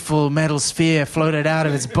beautiful metal sphere floated out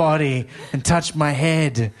of its body and touched my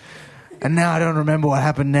head. And now I don't remember what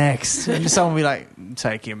happened next. And someone would be like,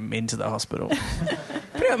 take him into the hospital.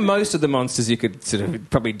 Most of the monsters you could sort of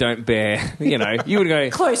probably don't bear. You would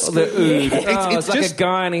go Close the to ood. It's It's like just- a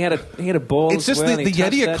guy and he had a ball. It's as just well, the and he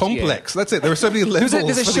touched Yeti that. complex. That's it. There are so many levels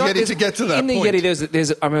There's a for shot, the Yeti to get to that in the point.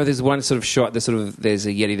 Yeti, I remember there's one sort of shot. There's a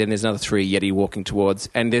Yeti, then there's another three Yeti walking towards,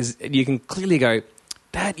 and you can clearly go,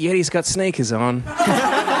 that Yeti's got sneakers on.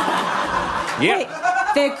 Yeah.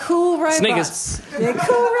 They're cool robots. Sneakers. They're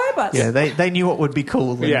cool robots. Yeah, they knew what would be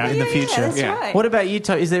cool in the future. That's right. What about you,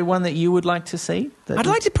 Is there one that you would like to see? I'd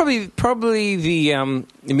like to probably the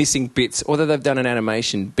missing bits, although they've done an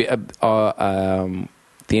animation bit, the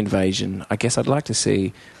invasion. I guess I'd like to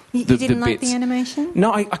see. You the didn't like bits. the animation?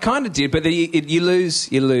 No, I kind of did, but you lose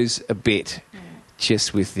a bit.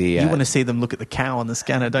 Just with the... You want to see them look at the cow on the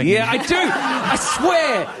scanner, don't you? Yeah, I do. I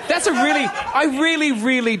swear. I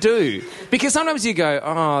really do. Because sometimes you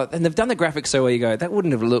go, and they've done the graphics so well, you go, that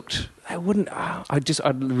wouldn't have looked...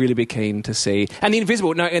 I'd really be keen to see. And the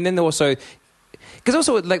Invisible, no, and then also... Because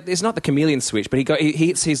also, it's not the chameleon switch, but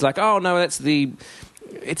he's like, oh, no, that's the...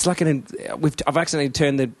 It's like I've accidentally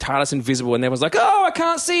turned the TARDIS invisible, and everyone's like, "Oh, I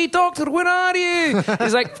can't see, Doctor. Where are you?"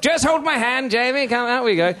 He's like, "Just hold my hand, Jamie. Come out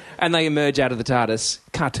we go." And they emerge out of the TARDIS.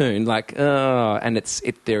 cartoon, like, and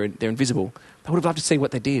they're invisible. I would have loved to see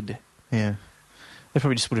what they did. Yeah. They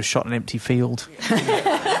probably just would have shot an empty field.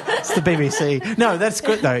 It's the BBC. No, that's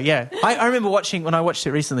good, though, yeah. I remember when I watched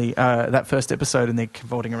it recently, that first episode, and they're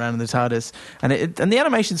cavorting around in the TARDIS, and the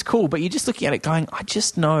animation's cool, but you're just looking at it going, I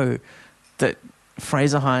just know that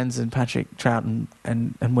Fraser Hines and Patrick Troughton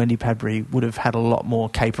and Wendy Padbury would have had a lot more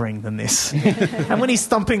capering than this. And when he's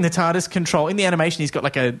thumping the TARDIS control, in the animation he's got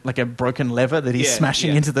like a broken lever that he's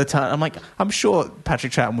smashing into the TARDIS. I'm like, I'm sure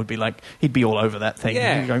Patrick Troughton would be like, he'd be all over that thing.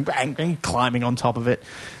 Yeah. He'd be going bang, bang, climbing on top of it,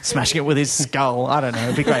 smashing it with his skull. I don't know,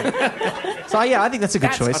 it'd be great. So yeah, I think that's a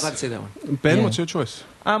good choice. I'd like to see that one. Ben, what's your choice?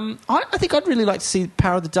 I think I'd really like to see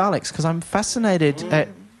Power of the Daleks, because I'm fascinated at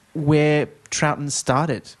where Troughton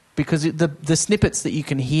started. Because the snippets that you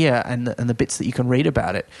can hear and the bits that you can read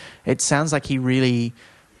about it, it sounds like he really,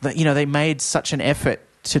 they made such an effort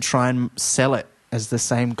to try and sell it as the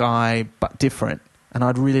same guy but different. And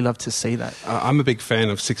I'd really love to see that. I'm a big fan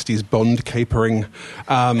of 60s Bond capering.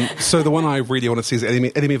 So the one I really want to see is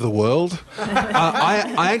Enemy of the World.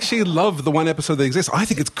 I actually love the one episode that exists. I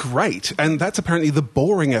think it's great. And that's apparently the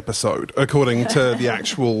boring episode, according to the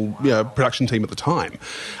actual production team at the time.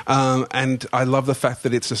 And I love the fact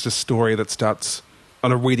that it's just a story that starts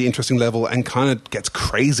on a really interesting level and kind of gets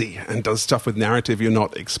crazy and does stuff with narrative you're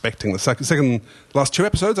not expecting. The last two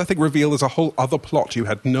episodes, I think, reveal there's a whole other plot you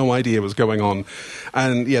had no idea was going on.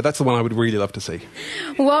 And, yeah, that's the one I would really love to see.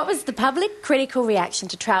 What was the public critical reaction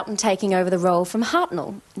to Troughton taking over the role from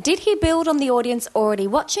Hartnell? Did he build on the audience already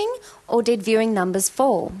watching, or did viewing numbers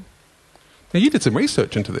fall? Now, you did some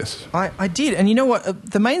research into this. I did, and you know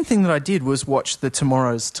what? The main thing that I did was watch the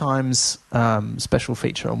Tomorrow's Times special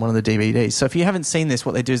feature on one of the DVDs. So if you haven't seen this,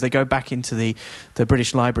 what they do is they go back into the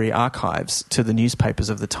British Library archives to the newspapers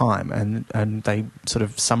of the time, and they sort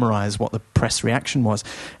of summarise what the press reaction was.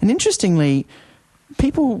 And interestingly,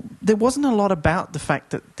 there wasn't a lot about the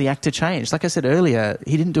fact that the actor changed. Like I said earlier,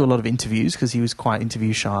 he didn't do a lot of interviews because he was quite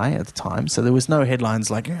interview shy at the time. So there was no headlines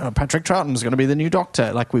like, Patrick Troughton's going to be the new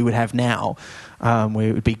Doctor, like we would have now, where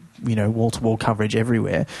it would be, wall-to-wall coverage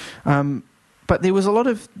everywhere. But there was a lot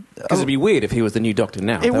of... Because it'd be weird if he was the new Doctor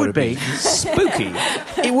now. It would be. Spooky.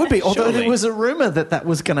 It would be, although Surely. there was a rumour that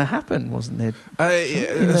was going to happen, wasn't there?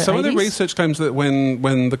 Some of the 80s? research claims that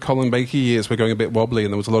when the Colin Baker years were going a bit wobbly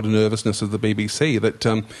and there was a lot of nervousness of the BBC, that...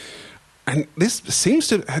 and this seems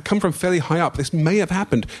to have come from fairly high up. This may have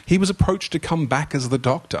happened. He was approached to come back as the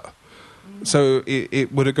Doctor. So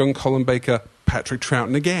it would have gone Colin Baker, Patrick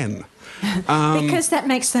Troughton again. Because that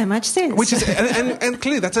makes so much sense. Which is, and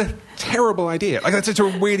clearly that's a terrible idea. Like, that's a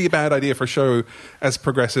really bad idea for a show as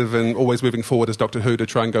progressive and always moving forward as Doctor Who to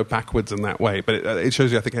try and go backwards in that way. But it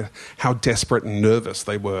shows you, I think, how desperate and nervous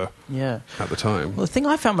they were at the time. Well, the thing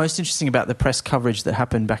I found most interesting about the press coverage that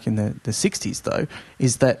happened back in the 60s, though,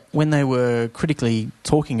 is that when they were critically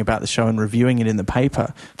talking about the show and reviewing it in the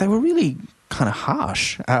paper, they were really kind of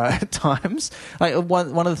harsh at times. Like one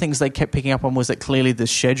of the things they kept picking up on was that clearly the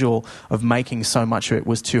schedule of making so much of it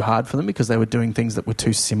was too hard for them because they were doing things that were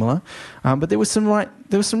too similar. But there was some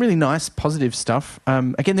really nice positive stuff.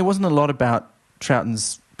 Again, there wasn't a lot about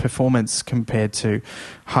Troughton's performance compared to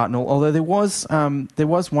Hartnell, although there was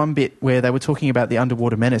one bit where they were talking about the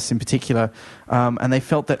Underwater Menace in particular, and they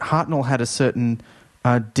felt that Hartnell had a certain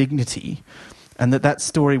dignity, and that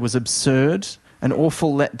story was absurd, an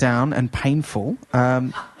awful letdown and painful,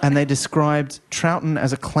 and they described Troughton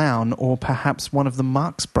as a clown or perhaps one of the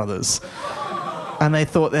Marx Brothers, and they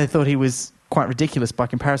thought he was quite ridiculous by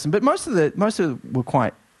comparison. But most of it were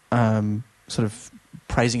quite sort of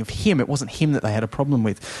praising of him. It wasn't him that they had a problem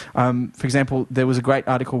with. For example, there was a great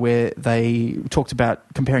article where they talked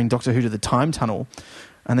about comparing Doctor Who to the Time Tunnel.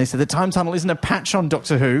 And they said the Time Tunnel isn't a patch on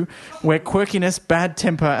Doctor Who, where quirkiness, bad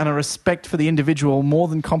temper and a respect for the individual more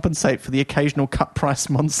than compensate for the occasional cut-price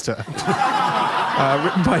monster.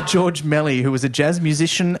 Written by George Melly, who was a jazz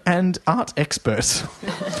musician and art expert.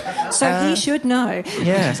 So he should know.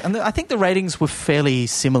 Yes, and I think the ratings were fairly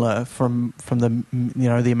similar from the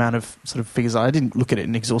the amount of sort of figures. I didn't look at it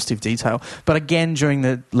in exhaustive detail, but again during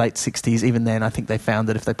the late 60s, even then, I think they found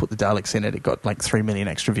that if they put the Daleks in it, it got like 3 million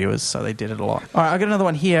extra viewers, so they did it a lot. All right, I got another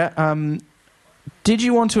one here. Did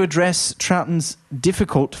you want to address Troughton's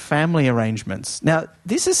difficult family arrangements? Now,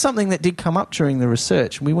 this is something that did come up during the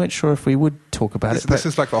research, and we weren't sure if we would talk about it. This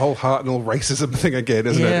is like the whole Hartnell racism thing again,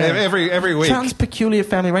 isn't it? Every week. Troughton's peculiar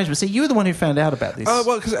family arrangements. So you were the one who found out about this.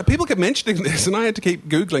 Well, because people kept mentioning this, and I had to keep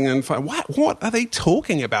Googling and find, what are they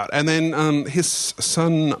talking about? And then his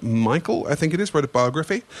son, Michael, I think it is, wrote a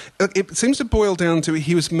biography. It seems to boil down to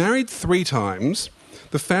he was married 3 times.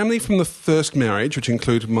 The family from the first marriage, which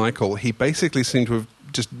included Michael, he basically seemed to have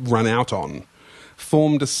just run out on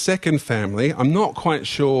formed a second family. I'm not quite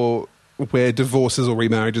sure where divorces or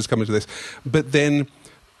remarriages come into this, but then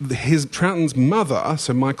Troughton's mother,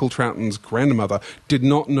 so Michael Troughton's grandmother, did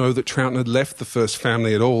not know that Troughton had left the first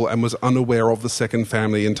family at all and was unaware of the second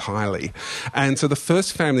family entirely. And so the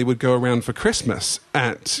first family would go around for Christmas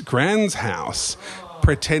at Gran's house,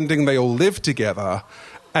 pretending they all lived together.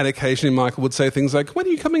 And occasionally Michael would say things like, "When are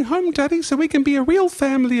you coming home, Daddy, so we can be a real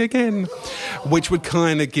family again?" Which would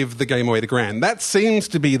kind of give the game away to Gran. That seems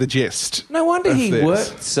to be the gist. No wonder he this.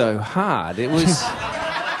 worked so hard. It was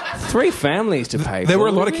 3 families to pay for. There were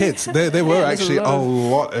a lot of kids. There were actually a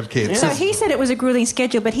lot of kids. So he said it was a grueling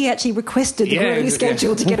schedule, but he actually requested the grueling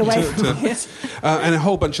schedule to get away from it. And a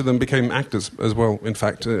whole bunch of them became actors as well, in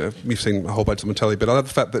fact. We've seen a whole bunch of them on telly, but I love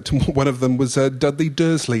the fact that one of them was Dudley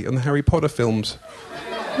Dursley in the Harry Potter films.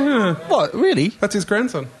 Yeah. What, really? That's his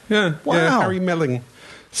grandson. Yeah. Wow. Yeah, Harry Melling.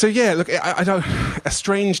 So, yeah, look, I don't... A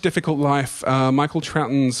Strange, Difficult Life. Michael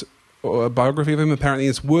Troughton's biography of him apparently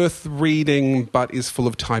is worth reading, but is full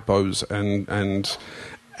of typos and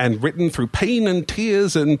written through pain and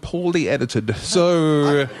tears and poorly edited.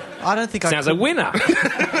 So... I don't think Sounds a winner.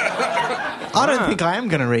 I don't think I am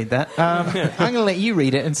going to read that. I'm going to let you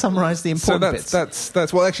read it and summarise the important bits.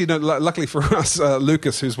 That's well, actually, no. Luckily for us,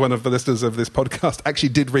 Lucas, who's one of the listeners of this podcast, actually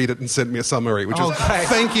did read it and sent me a summary. Which is great.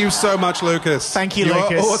 Thank you so much, Lucas. Thank you, You're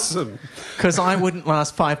Lucas. Awesome. Because I wouldn't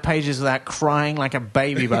last 5 pages without crying like a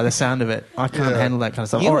baby by the sound of it. I can't handle that kind of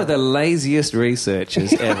stuff. You are the laziest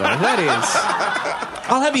researchers ever. That is...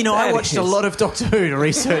 I'll have you know, I That watched a is- lot of Doctor Who to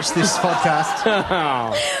research this podcast.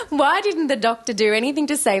 Why didn't the Doctor do anything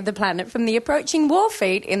to save the planet from the approaching war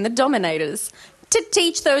fleet in the Dominators? To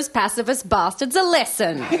teach those pacifist bastards a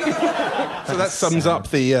lesson. So that sums up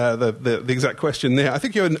the exact question there. I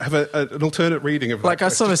think you have an alternate reading of that. Like a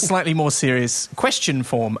sort of slightly more serious question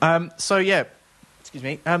form. Excuse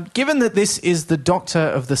me. Given that this is the Doctor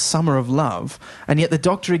of the Summer of Love, and yet the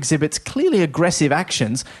Doctor exhibits clearly aggressive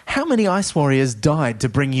actions, how many Ice Warriors died to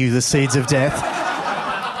bring you the seeds of death?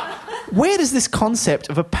 Where does this concept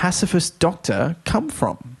of a pacifist Doctor come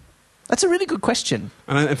from? That's a really good question.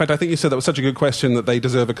 And in fact, I think you said that was such a good question that they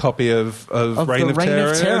deserve a copy of Reign the of Reign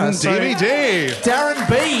Terror, of Terror. and So- DVD. Darren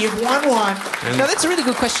B, you've won one. No, that's a really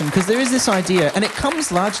good question, because there is this idea, and it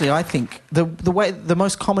comes largely, I think, the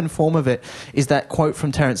most common form of it is that quote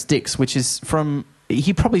from Terrence Dicks, which is from...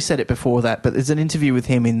 He probably said it before that, but there's an interview with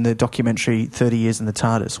him in the documentary 30 Years in the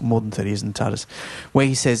TARDIS, more than 30 Years in the TARDIS, where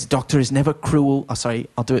he says, Doctor is never cruel... Oh, sorry,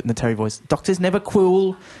 I'll do it in the Terry voice. Doctor's never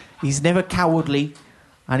cruel, he's never cowardly,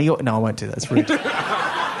 and he... No, I won't do that, it's rude.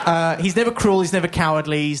 He's never cruel, he's never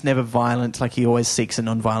cowardly, he's never violent, like he always seeks a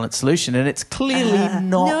non-violent solution, and it's clearly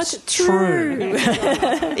not true.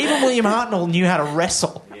 Even William Hartnell knew how to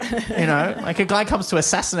wrestle, you know? Like a guy comes to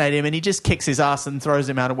assassinate him and he just kicks his ass and throws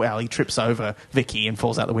him out of... Well, he trips over Vicky and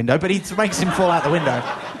falls out the window, but he makes him fall out the window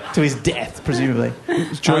to his death, presumably.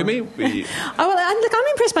 Join me. I'm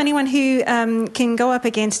impressed by anyone who can go up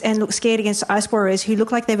against and look scared against Ice Warriors who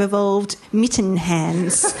look like they've evolved mitten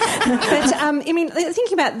hands. But, I mean,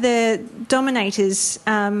 thinking about the Dominators,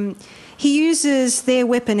 he uses their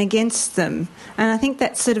weapon against them. And I think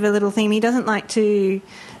that's sort of a little theme. He doesn't like to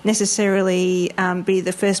necessarily be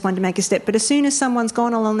the first one to make a step, but as soon as someone's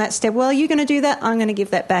gone along that step, well, you're going to do that, I'm going to give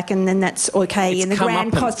that back, and then that's okay. It's in the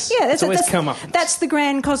grand that's the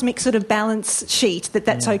grand cosmic sort of balance sheet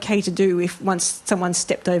that's okay to do if once someone's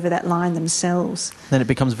stepped over that line themselves. Then it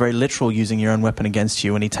becomes very literal, using your own weapon against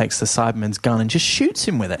you, when he takes the Cyberman's gun and just shoots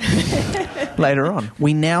him with it later on.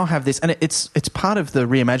 We now have this, and it's part of the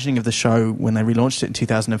reimagining of the show when they relaunched it in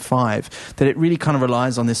 2005, that it really kind of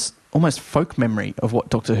relies on this almost folk memory of what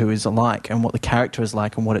Doctor Who is like and what the character is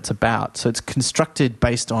like and what it's about. So it's constructed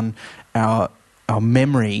based on our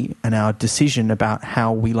memory and our decision about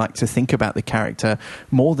how we like to think about the character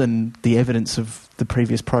more than the evidence of the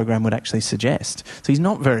previous program would actually suggest. So he's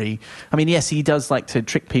not very... I mean, yes, he does like to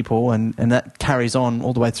trick people, and that carries on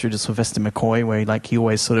all the way through to Sylvester McCoy, where he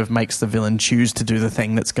always sort of makes the villain choose to do the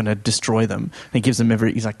thing that's going to destroy them. And he gives them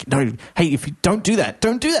he's like, no, hey, if you don't do that,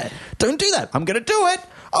 I'm going to do it.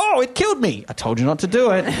 Oh, it killed me. I told you not to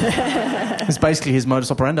do it. It's basically his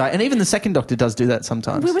modus operandi. And even the second Doctor does do that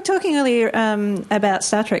sometimes. We were talking earlier about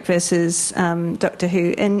Star Trek versus Doctor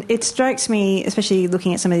Who, and it strikes me, especially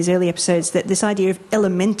looking at some of these early episodes, that this idea of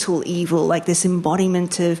elemental evil, like this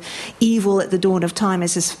embodiment of evil at the dawn of time,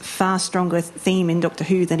 is this far stronger theme in Doctor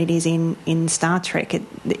Who than it is in Star Trek.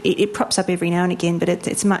 It props up every now and again, but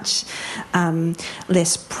it's much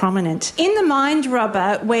less prominent. In The Mind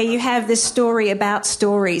Robber, where you have this story about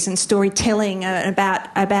stories, stories and storytelling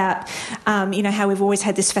about how we've always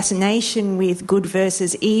had this fascination with good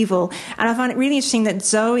versus evil. And I find it really interesting that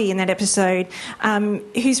Zoe in that episode,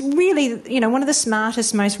 who's really, one of the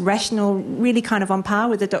smartest, most rational, really kind of on par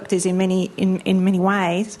with the Doctors in many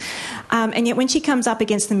ways, and yet when she comes up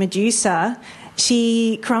against the Medusa,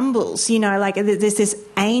 she crumbles, there's this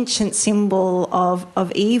ancient symbol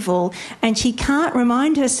of evil, and she can't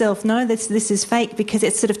remind herself, no, this is fake, because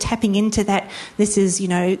it's sort of tapping into that this is,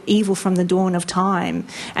 evil from the dawn of time.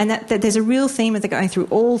 And that there's a real theme of going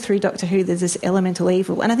all through Doctor Who, there's this elemental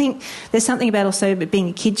evil. And I think there's something about also being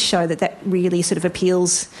a kids' show that really sort of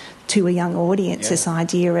appeals to a young audience, this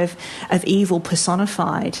idea of evil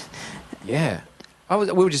personified. Yeah. We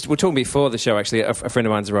were talking before the show, actually. A friend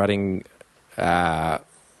of mine's writing...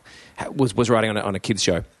 was writing on a kids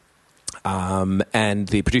show, and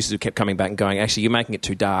the producers kept coming back and going, actually, you're making it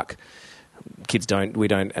too dark. We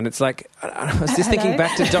don't. And it's like, I was just thinking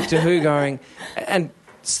back to Doctor Who going, and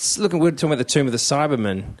looking, we're talking about the Tomb of the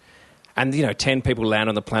Cybermen, and 10 people land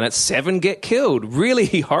on the planet, 7 get killed,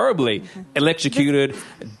 really horribly, electrocuted,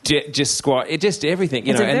 just squat, just everything.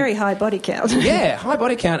 It's a very high body count. Yeah, high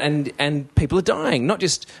body count, and people are dying, not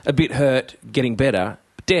just a bit hurt, getting better.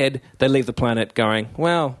 Dead, they leave the planet going,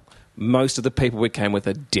 well, most of the people we came with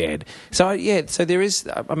are dead. So there is,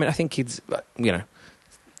 I think kids,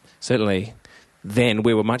 certainly then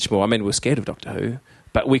we were much more, we were scared of Doctor Who,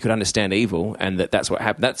 but we could understand evil, and that's what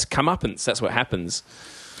happened. That's comeuppance, that's what happens.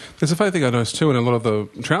 There's a funny thing I noticed too in a lot of the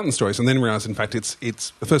Troughton stories, and then realised, in fact, it's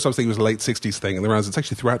the first I was thinking it was a late 60s thing, and then realised it's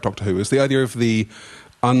actually throughout Doctor Who, is the idea of the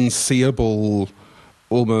unseeable,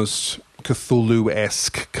 almost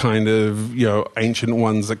Cthulhu-esque kind of, ancient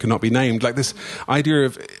ones that cannot be named. Like this idea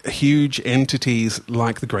of huge entities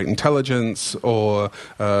like the Great Intelligence or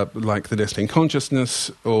like the Destined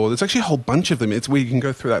Consciousness, or there's actually a whole bunch of them. It's where you can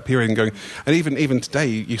go through that period and going, and even today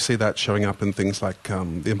you see that showing up in things like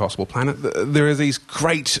The Impossible Planet. There are these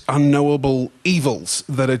great unknowable evils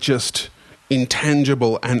that are just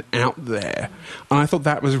intangible and out there. And I thought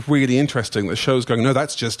that was really interesting. The show's going, no,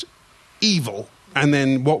 that's just evil. And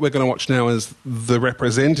then what we're going to watch now is the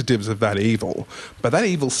representatives of that evil. But that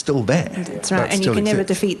evil's still there. That's right. And you can never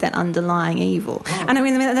defeat that underlying evil. And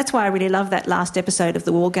that's why I really love that last episode of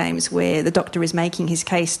the War Games, where the Doctor is making his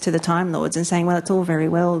case to the Time Lords and saying, well, it's all very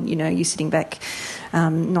well, you sitting back,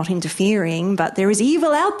 not interfering, but there is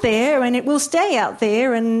evil out there and it will stay out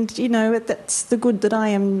there, and, that's the good that I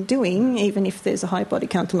am doing, even if there's a high body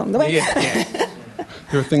count along the way. Yeah.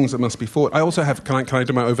 There are things that must be fought. I also have... Can I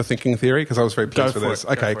do my overthinking theory? Because I was very pleased with this.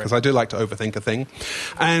 Okay, because I do like to overthink a thing.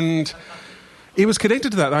 And it was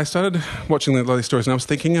connected to that. I started watching a lot of these stories, and I was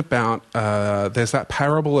thinking about... there's that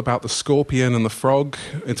parable about the scorpion and the frog.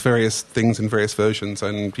 It's various things in various versions.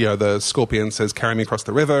 And, the scorpion says, carry me across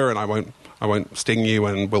the river, and I won't sting you,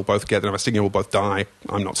 and we'll both get... And if I sting you, we'll both die.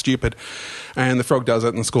 I'm not stupid. And the frog does it,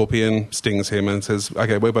 and the scorpion stings him and says,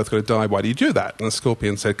 okay, we're both going to die. Why do you do that? And the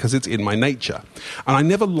scorpion said, because it's in my nature. And I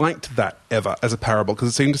never liked that ever as a parable, because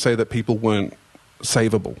it seemed to say that people weren't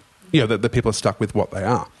savable. That people are stuck with what they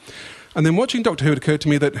are. And then watching Doctor Who, it occurred to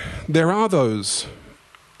me that there are those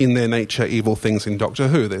in their nature evil things in Doctor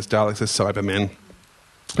Who. There's Daleks, there's Cybermen.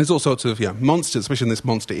 There's all sorts of monsters, especially in this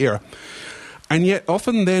monster era. And yet,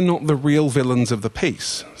 often they're not the real villains of the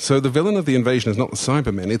piece. So the villain of the invasion is not the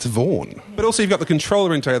Cybermen, it's Vaughn. But also you've got the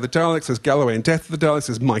Controller in Day of the Daleks, there's Galloway in Death of the Daleks,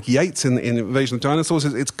 there's Mike Yates in Invasion of the Dinosaurs.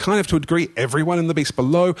 It's kind of, to a degree, everyone in The Beast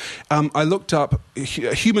Below. I looked up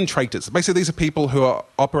human traitors. Basically, these are people who are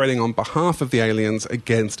operating on behalf of the aliens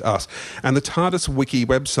against us. And the TARDIS Wiki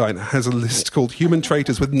website has a list called Human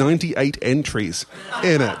Traitors with 98 entries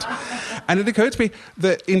in it. And it occurred to me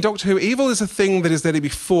that in Doctor Who, evil is a thing that is there to be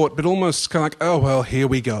fought, but almost kind of like, oh, well, here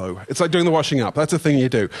we go. It's like doing the washing up. That's a thing you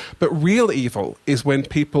do. But real evil is when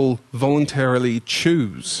people voluntarily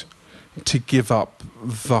choose to give up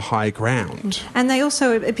the high ground. And they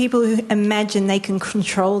also are people who imagine they can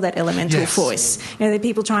control that elemental force. They're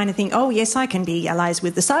people trying to think, oh, yes, I can be allies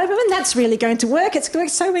with the Cybermen. That's really going to work. It's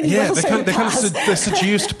worked so many levels. They're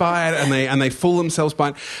seduced by it, and they fool themselves by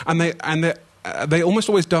it, and they almost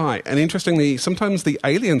always die. And interestingly, sometimes the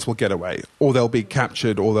aliens will get away, or they'll be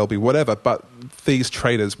captured, or they'll be whatever, but these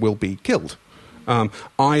traitors will be killed.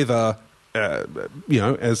 Either,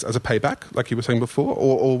 as a payback, like you were saying before,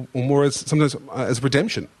 or more sometimes as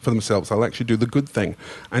redemption for themselves. They'll actually do the good thing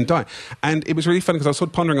and die. And it was really funny because I was sort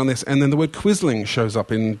of pondering on this, and then the word Quisling shows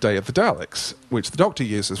up in Day of the Daleks, which the Doctor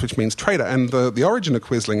uses, which means traitor. And the origin of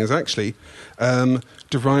Quisling is actually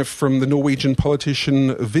derived from the Norwegian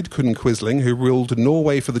politician Vidkun Quisling, who ruled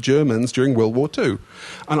Norway for the Germans during World War II.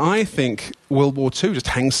 And I think World War II just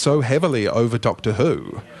hangs so heavily over Doctor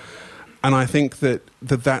Who. And I think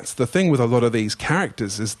that's the thing with a lot of these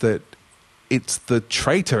characters, is that it's the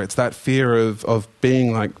traitor. It's that fear of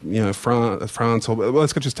being like, France, or, well,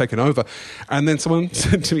 let's get just taken over. And then someone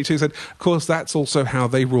said to me too, said, of course, that's also how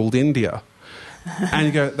they ruled India. And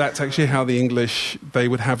you go, that's actually how the English, they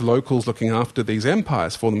would have locals looking after these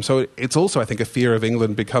empires for them. So it's also, I think, a fear of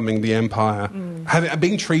England becoming the empire,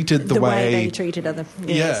 being treated the way they treated other.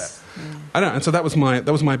 Yes. Yeah. I don't know. And so that was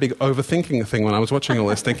my big overthinking thing when I was watching all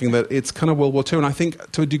this, thinking that it's kind of World War II. And I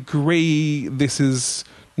think to a degree this is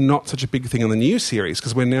not such a big thing in the new series,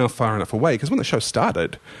 because we're now far enough away. Because when the show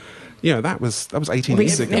started, that was 18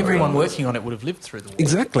 years ago. Everyone working on it would have lived through the war.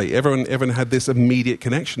 Exactly. Everyone had this immediate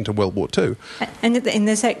connection to World War II. And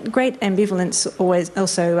there's that great ambivalence always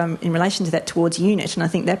also in relation to that towards UNIT, and I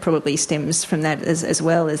think that probably stems from that as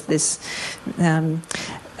well as this...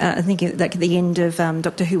 I think like at the end of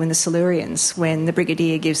Doctor Who and the Silurians, when the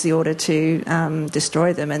Brigadier gives the order to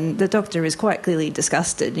destroy them, and the Doctor is quite clearly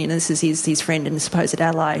disgusted. This is his friend and supposed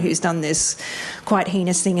ally who's done this quite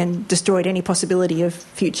heinous thing and destroyed any possibility of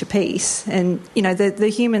future peace. And,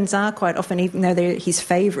 the humans are quite often, even though they're his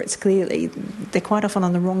favourites, clearly, they're quite often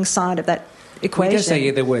on the wrong side of that equation. We just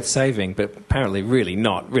say they're worth saving, but apparently really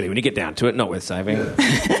not. Really, when you get down to it, not worth saving.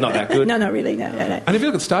 Not that good. No, not really, no. And if you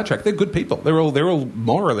look at Star Trek, they're good people. They're all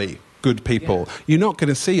morally good people. Yeah. You're not going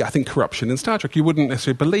to see, I think, corruption in Star Trek. You wouldn't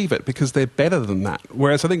necessarily believe it because they're better than that.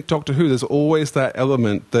 Whereas I think Doctor Who, there's always that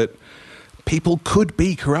element that people could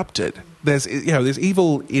be corrupted. There's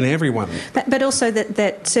evil in everyone. But also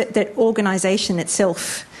that organisation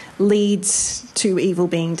itself leads to evil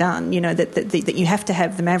being done, that you have to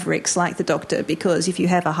have the mavericks like the Doctor, because if you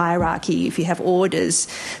have a hierarchy, if you have orders,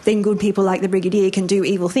 then good people like the Brigadier can do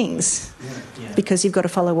evil things because you've got to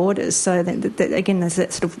follow orders. So again, there's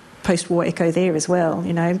that sort of post-war echo there as well.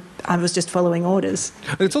 I was just following orders.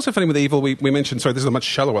 And it's also funny with evil, we mentioned, sorry, this is a much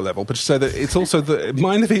shallower level, but so that it's also the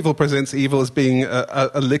Mind of Evil presents evil as being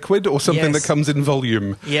a liquid or something that comes in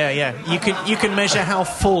volume. Yeah. You can measure how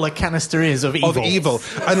full a canister is of evil.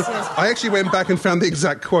 And I actually went back and found the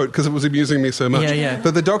exact quote because it was amusing me so much.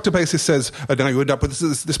 But the Doctor basically says, now you end up with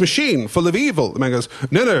this machine full of evil. The man goes,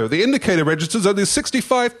 no, the indicator registers only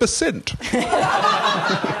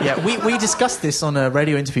 65%. We discussed this on a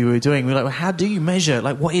radio interview we were doing. We were like, well, how do you measure?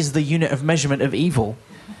 Like, what is the unit of measurement of evil?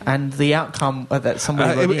 And the outcome that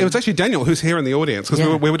somebody it was actually Daniel, who's here in the audience,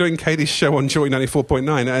 because we were doing Katie's show on Joy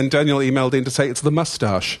 94.9, and Daniel emailed in to say it's the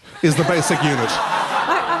moustache is the basic unit.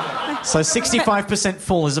 So 65%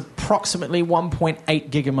 full is approximately 1.8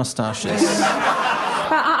 gigamoustaches.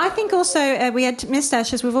 I think also we had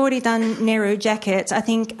moustaches. We've already done Nehru jackets. I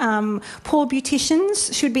think poor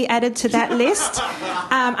beauticians should be added to that list.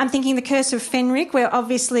 I'm thinking The Curse of Fenric, where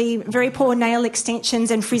obviously very poor nail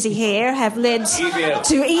extensions and frizzy hair have led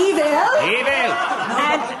to evil.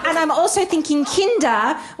 And I'm also thinking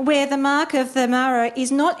Kinder, where the mark of the Mara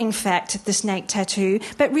is not, in fact, the snake tattoo,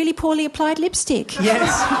 but really poorly applied lipstick.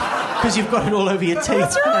 Yes, because you've got it all over your teeth.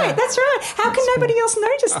 That's right. How can nobody else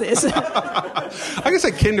notice this? I can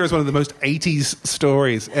say Kinder is one of the most 80s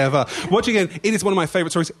stories ever. Watching it, it is one of my favourite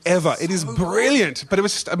stories ever. It is brilliant, but it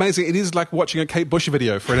was just amazing. It is like watching a Kate Bush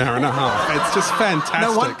video for an hour and a half. It's just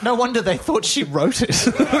fantastic. No wonder they thought she wrote it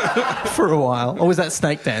for a while. Or was that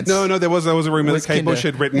Snake Dance? No, there was a rumour that Kate Bush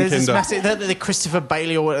had written Kinder. The Christopher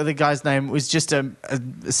Bailey or whatever the guy's name was just a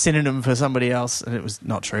synonym for somebody else, and it was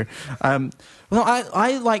not true. Well,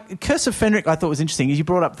 I like Curse of Fenric. I thought was interesting. You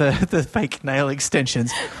brought up the fake nail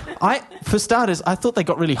extensions. For starters, I thought they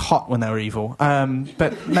got really hot when they were evil.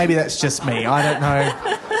 But maybe that's just me. I don't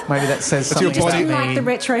know. Maybe that says something about me. You like the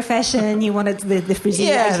retro fashion. You wanted the frizzy.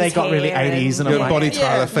 Yeah, they got really 80s. And your body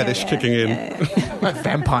Tyler fetish kicking in. Like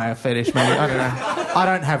vampire fetish, maybe. I don't know. I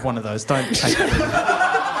don't have one of those. Don't take it.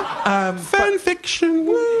 Fan fiction.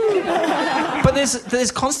 But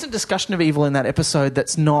there's constant discussion of evil in that episode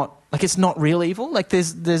that's not... Like, it's not real evil. Like,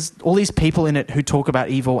 there's all these people in it who talk about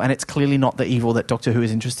evil, and it's clearly not the evil that Doctor Who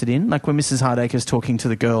is interested in. Like, when Mrs. Hardacre's talking to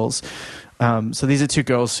the girls... so these are two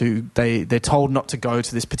girls who they're told not to go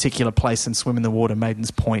to this particular place and swim in the water,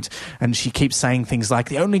 Maiden's Point, and she keeps saying things like,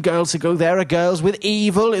 the only girls who go there are girls with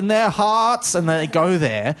evil in their hearts, and they go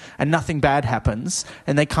there and nothing bad happens,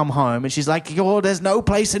 and they come home and she's like, oh, there's no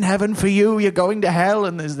place in heaven for you, you're going to hell,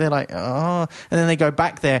 and they're like, oh, and then they go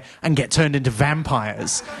back there and get turned into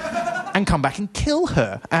vampires and come back and kill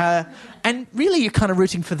her, and really you're kind of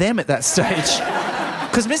rooting for them at that stage.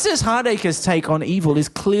 Because Mrs. Hardacre's take on evil is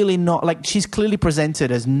clearly not... Like, she's clearly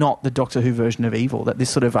presented as not the Doctor Who version of evil, that this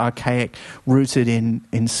sort of archaic, rooted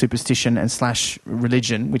in superstition and /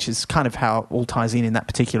 religion, which is kind of how it all ties in that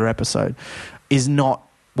particular episode, is not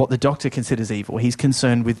what the Doctor considers evil. He's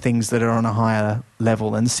concerned with things that are on a higher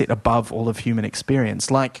level and sit above all of human experience,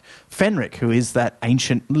 like Fenric, who is that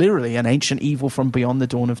literally an ancient evil from beyond the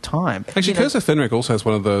dawn of time. Actually, Cursor Fenric also has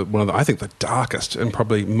one of the I think the darkest and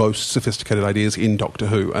probably most sophisticated ideas in Doctor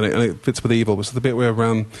Who, and it fits with evil. Was the bit where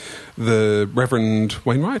the Reverend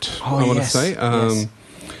Wainwright, I want to say. Yes.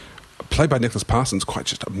 Played by Nicholas Parsons, quite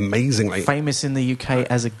just amazingly. Famous in the UK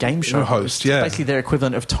as a game show host, yeah. Basically their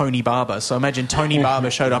equivalent of Tony Barber. So imagine Tony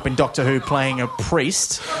Barber showed up in Doctor Who playing a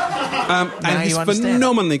priest. And he's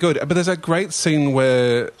phenomenally good. But there's a great scene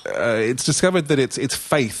where it's discovered that it's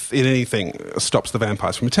faith in anything stops the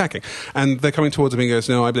vampires from attacking. And they're coming towards him and he goes,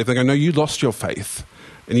 no, I believe. They go, no, you lost your faith.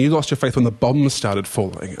 And you lost your faith when the bombs started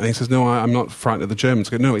falling. And he says, no, I'm not frightened of the Germans.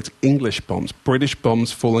 I go, no, it's English bombs, British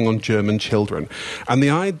bombs falling on German children. And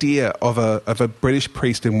the idea of a British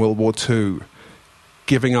priest in World War II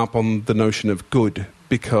giving up on the notion of good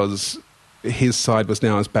because his side was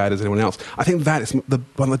now as bad as anyone else, I think that is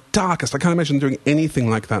one of the darkest. I can't imagine doing anything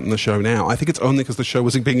like that in the show now. I think it's only because the show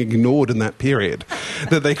was being ignored in that period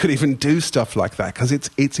that they could even do stuff like that, because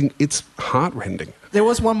it's heart-rending. There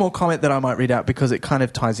was one more comment that I might read out because it kind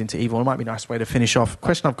of ties into evil. It might be a nice way to finish off.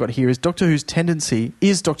 Question I've got here is Doctor Who's tendency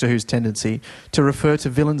to refer to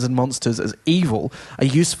villains and monsters as evil a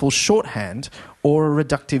useful shorthand or a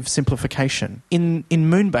reductive simplification? In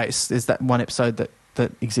Moonbase, there's that one episode that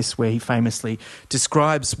exists where he famously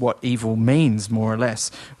describes what evil means, more or less,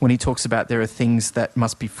 when he talks about there are things that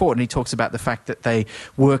must be fought, and he talks about the fact that they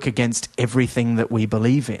work against everything that we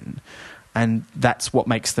believe in. And that's what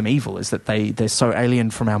makes them evil, is that they're so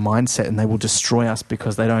alien from our mindset and they will destroy us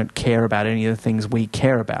because they don't care about any of the things we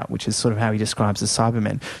care about, which is sort of how he describes the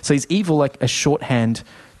Cybermen. So is evil like a shorthand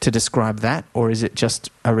to describe that, or is it just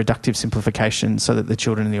a reductive simplification so that the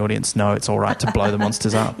children in the audience know it's all right to blow the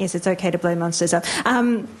monsters up? Yes, it's okay to blow monsters up.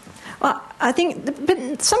 Well, I think,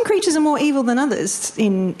 but some creatures are more evil than others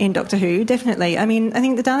in Doctor Who, definitely. I mean, I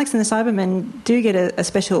think the Daleks and the Cybermen do get a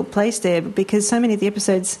special place there because so many of the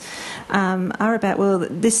episodes are about, well,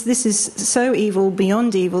 this is so evil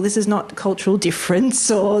beyond evil. This is not cultural difference,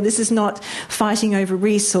 or this is not fighting over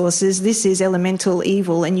resources. This is elemental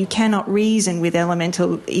evil, and you cannot reason with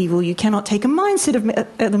elemental evil. You cannot take a mindset of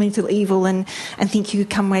elemental evil and think you could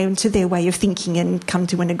come away into their way of thinking and come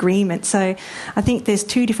to an agreement. So I think there's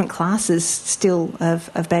two different classes still of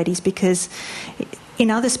baddies, because in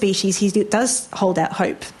other species he does hold out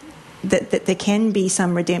hope that there can be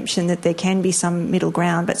some redemption, that there can be some middle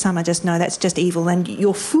ground, but some are just, no, that's just evil, and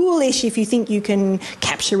you're foolish if you think you can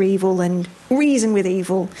capture evil and reason with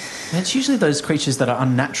evil. And it's usually those creatures that are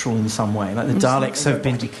unnatural in some way, like the Daleks have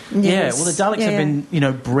been... Yes. Yeah, well, the Daleks have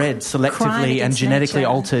been, bred selectively and genetically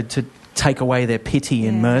altered to take away their pity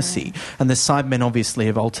and mercy. And the Cybermen obviously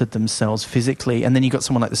have altered themselves physically. And then you've got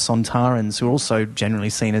someone like the Sontarans, who are also generally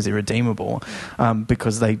seen as irredeemable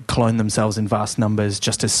because they clone themselves in vast numbers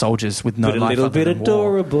just as soldiers with no life. A little bit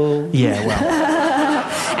adorable. Yeah,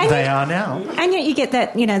 well, they are now. And yet you get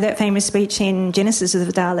that, that famous speech in Genesis of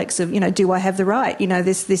the Daleks of, do I have the right?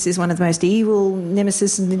 This is one of the most evil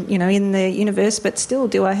nemesis, in the universe, but still,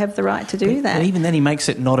 do I have the right to do that? But even then he makes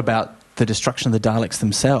it not about the destruction of the Daleks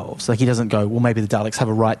themselves. Like, he doesn't go, well, maybe the Daleks have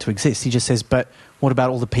a right to exist. He just says, but what about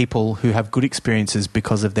all the people who have good experiences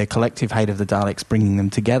because of their collective hate of the Daleks bringing them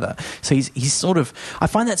together? So he's sort of... I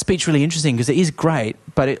find that speech really interesting because it is great,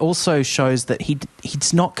 but it also shows that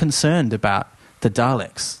he's not concerned about the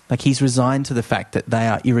Daleks. Like, he's resigned to the fact that they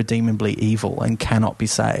are irredeemably evil and cannot be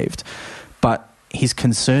saved. But his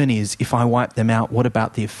concern is, if I wipe them out, what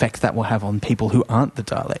about the effect that will have on people who aren't the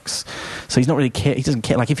Daleks? So he's not really care. He doesn't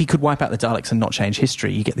care. Like, if he could wipe out the Daleks and not change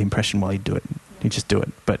history, you get the impression, well, he'd do it. He'd just do it.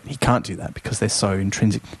 But he can't do that because they're so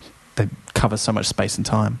intrinsic. They cover so much space and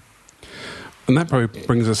time. And that probably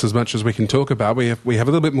brings us as much as we can talk about. We have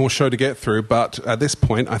a little bit more show to get through, but at this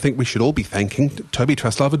point, I think we should all be thanking Toby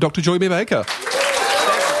Trestlove and Dr. Joy B. Baker.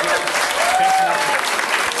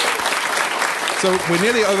 So we're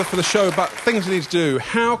nearly over for the show, but things we need to do.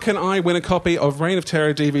 How can I win a copy of Reign of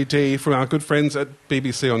Terror DVD from our good friends at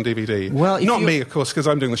BBC on DVD? Well, not me, of course, because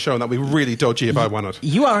I'm doing the show, and that would be really dodgy if I won it.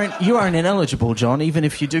 You are ineligible, John, even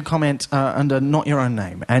if you do comment under not your own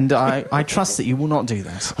name. And I trust that you will not do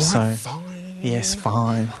that. All right, fine. Yes,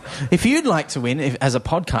 fine. If you'd like to win, as a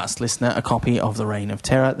podcast listener, a copy of The Reign of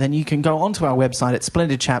Terror, then you can go onto our website at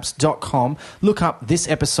splendidchaps.com, look up this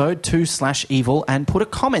episode, 2/evil, and put a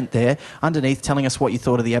comment there underneath telling us what you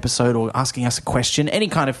thought of the episode or asking us a question. Any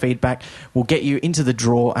kind of feedback will get you into the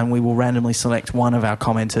draw, and we will randomly select one of our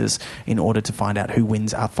commenters in order to find out who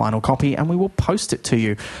wins our final copy, and we will post it to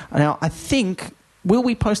you. Now, I think... Will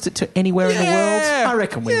we post it to anywhere in the world? I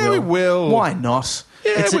reckon we will. Yeah, we will. Why not? Yeah,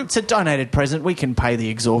 It's a donated present. We can pay the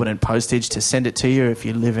exorbitant postage to send it to you if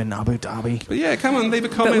you live in Abu Dhabi. But yeah, come on, leave a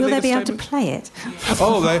comment. But will leave they be a able to statement. play it?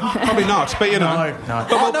 Oh, they probably not. But you know,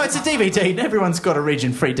 No, it's a DVD. Everyone's got a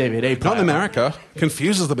region-free DVD player. not in America.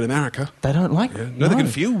 Confuses them in America. They don't like Yeah. it. No, they're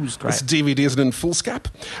confused. Great. This DVD isn't in full scap.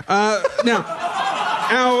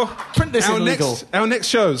 Now, Print this illegal. Our next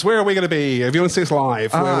shows. Where are we going to be? If you want to see us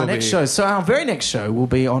live, where will Next be? show. So our very next show will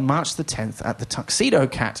be on March the 10th at the Tuxedo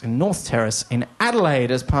Cat in North Terrace in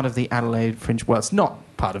Adelaide as part of the Adelaide Fringe. Well, it's not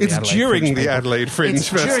part of It's the Adelaide during Fringe the Festival. Adelaide Fringe It's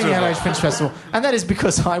Festival. during the Adelaide Fringe Festival. And that is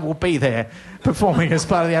because I will be there performing as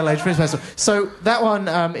part of the Adelaide Fringe Festival. So that one,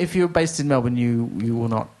 if you're based in Melbourne, you will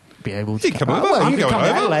not be able to You come over. Well, I'm you can going come to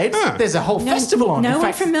over. Adelaide. Yeah. There's a whole festival on. No In one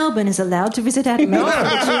fact, from Melbourne is allowed to visit Adelaide.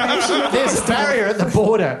 there's a barrier at the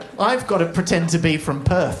border. I've got to pretend to be from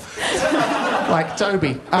Perth, like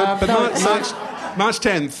Toby. But March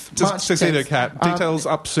 10th, March Tuxedo 10th. Cat. Details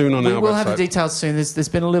up soon on We our will website. have the details soon. There's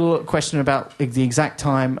been a little question about the exact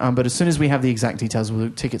time, but as soon as we have the exact details,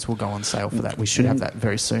 tickets will go on sale for that. We should have that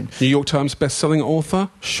very soon. New York Times best-selling author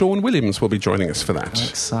Sean Williams will be joining us for that. How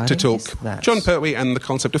exciting to talk is that? John Pertwee and the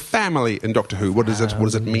concept of family in Doctor Who. What does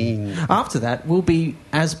it mean? After that, we'll be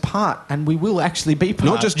as part, and we will actually be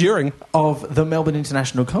part, Not just during. of the Melbourne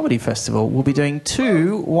International Comedy Festival. We'll be doing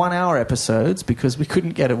 2 one-hour episodes because we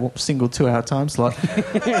couldn't get a single 2-hour time slot.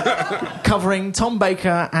 Covering Tom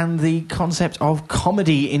Baker and the concept of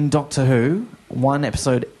comedy in Doctor Who. 1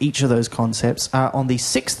 episode each of those concepts on the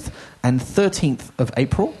 6th and 13th of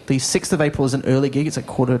April. The 6th of April is an early gig. It's at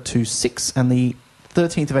 5:45, and the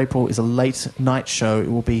 13th of April is a late night show. It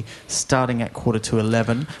will be starting at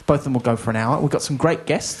 11:45. Both of them will go for an hour. We've got some great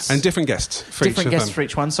guests. And different guests for Different each of guests them. for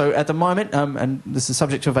each one. So at the moment, and this is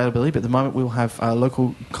subject to availability, but at the moment we'll have a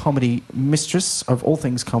local comedy mistress of all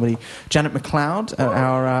things comedy, Janet McLeod, at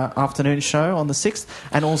our afternoon show on the 6th,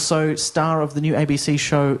 and also star of the new ABC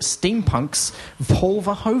show Steampunks, Paul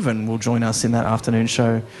Verhoeven will join us in that afternoon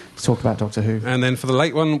show to talk about Doctor Who. And then for the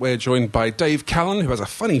late one, we're joined by Dave Callan, who has a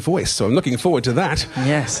funny voice, so I'm looking forward to that.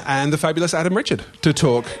 Yes. And the fabulous Adam Richard to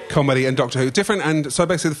talk comedy and Doctor Who. Different, and so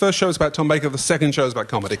basically the first show is about Tom Baker, the second show is about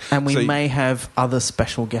comedy. And we So may have other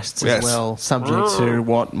special guests Yes. as well, subject to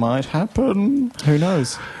what might happen. Who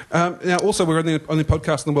knows? Now, also, we're the only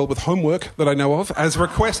podcast in the world with homework that I know of, as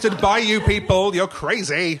requested by you people. You're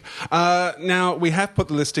crazy. Now, we have put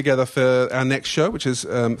the list together for our next show, which is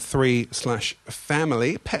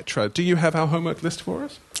 3/family. Petra, do you have our homework list for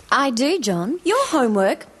us? I do, John. Your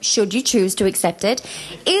homework, should you choose to accept it,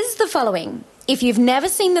 is the following. If you've never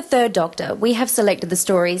seen The Third Doctor, we have selected the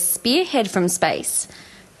stories Spearhead from Space,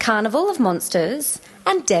 Carnival of Monsters,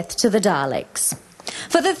 and Death to the Daleks.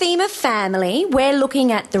 For the theme of family, we're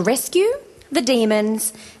looking at The Rescue, The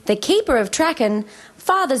Demons, The Keeper of Traken,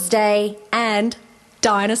 Father's Day, and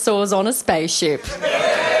Dinosaurs on a Spaceship.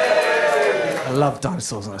 I love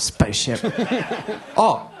dinosaurs on a spaceship.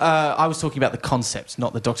 I was talking about the concept,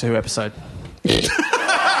 not the Doctor Who episode.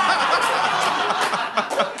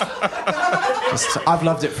 I've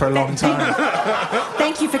loved it for a long time.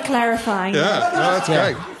 Thank you for clarifying. Yeah, no, that's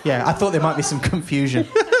great. Yeah, I thought there might be some confusion.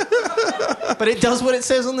 But it does what it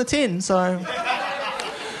says on the tin, so...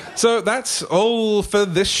 So that's all for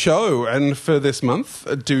this show and for this month.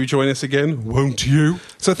 Do join us again, won't you?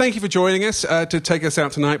 So thank you for joining us. To take us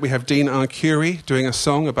out tonight, we have Dean Arcuri doing a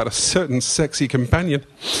song about a certain sexy companion.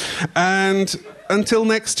 And until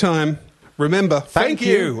next time, remember, thank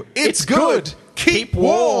you. It's good. Keep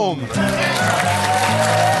warm.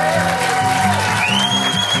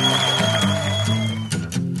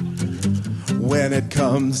 When it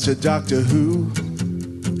comes to Doctor Who,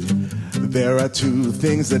 there are 2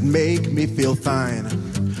 things that make me feel fine.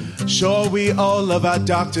 Sure, we all love our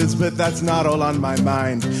doctors, but that's not all on my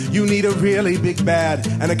mind. You need a really big bad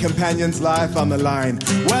and a companion's life on the line.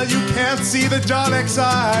 Well, you can't see the Dalek's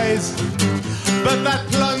eyes, but that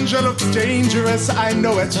plunger looks dangerous, I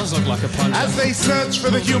know it. Does look like a plunger. As they search for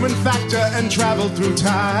the human factor and travel through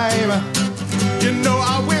time. You know,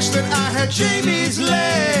 I wish that I had Jamie's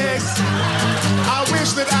legs. I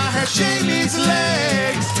wish that I had Jamie's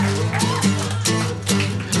legs.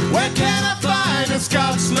 Where can I find a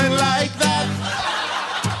Scotsman like that?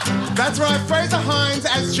 That's right, Fraser Hines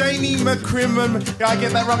as Jamie McCrimmon. Yeah, I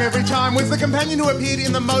get that wrong every time. Was the companion who appeared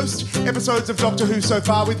in the most episodes of Doctor Who so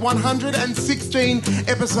far, with 116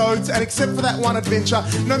 episodes, and except for that one adventure,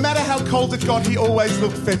 no matter how cold it got, he always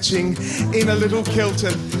looked fetching in a little kilt,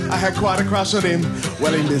 and I had quite a crush on him.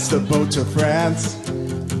 Well, he missed the boat to France.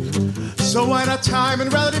 So why not time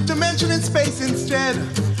and relative dimension in space instead?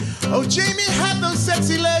 Oh, Jamie had those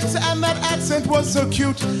sexy legs and that accent was so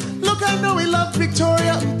cute. Look, I know he loved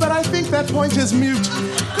Victoria, but I think that point is mute.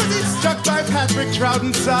 'Cause he's stuck by Patrick electric trout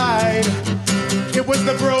inside. It was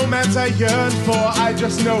the bromance I yearned for, I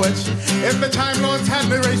just know it. If the Time Lords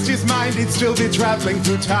hadn't erased his mind, he'd still be traveling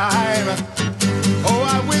through time. Oh,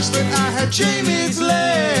 I wish that I had Jamie's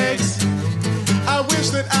legs. I wish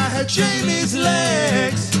that I had Jamie's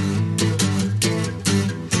legs.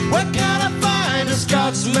 Where can I find a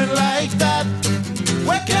Scotsman like that?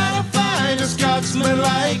 Where can I find a Scotsman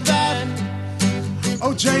like that?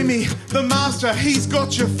 Oh, Jamie, the master, he's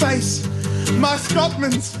got your face. My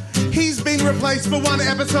Scotsman's, he's been replaced for one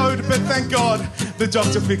episode, but thank God the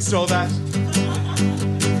doctor fixed all that.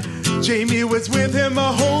 Jamie was with him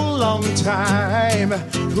a whole long time.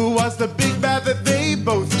 Who was the big bad that they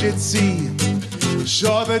both did see?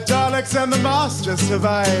 Sure, the Daleks and the Master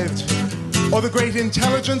survived, or the great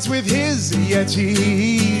intelligence with his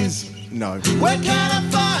Yetis. No. Where can I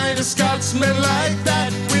find a Scotsman like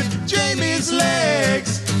that with Jamie's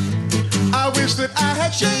legs? I wish that I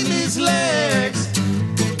had Jamie's legs.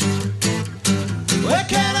 Where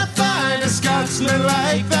can I find a Scotsman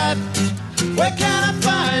like that? Where can I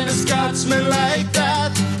find a Scotsman like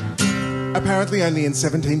that? Apparently only in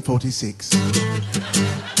 1746.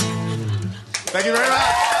 Thank you very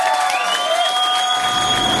much.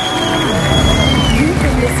 You've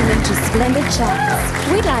been listening to Splendid Chats.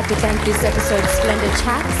 We'd like to thank this episode's Splendid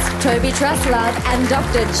Chats, Toby Truslove and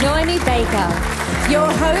Dr. Johnny Baker. Your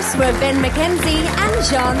hosts were Ben McKenzie and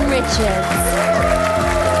John Richards.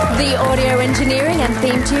 The audio engineering and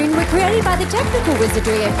theme tune were created by the technical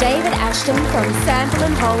wizardry of David Ashton from Sample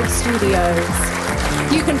and Hold Studios.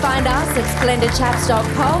 You can find us at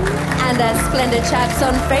splendidchaps.com and as Splendid Chaps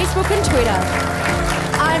on Facebook and Twitter.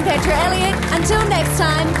 I'm Petra Elliott. Until next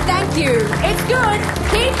time, thank you. It's good.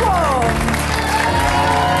 Keep warm.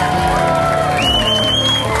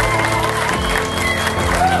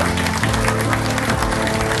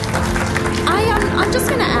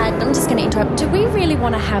 I'm just going to interrupt. Do we really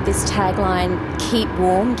want to have this tagline, keep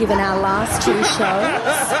warm, given our last two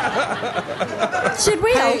shows? Should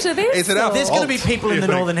we alter this? Is it our There's going to be fault, people in you the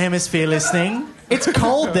think? Northern Hemisphere listening. It's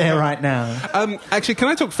cold there right now. Actually, can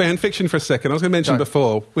I talk fan fiction for a second? I was going to mention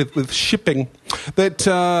before, with shipping,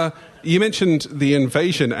 that you mentioned the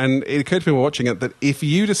invasion, and it occurred to me while watching it that if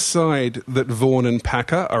you decide that Vaughan and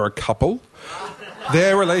Packer are a couple,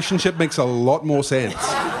 their relationship makes a lot more sense.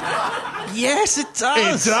 Yes, it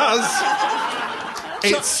does. It does.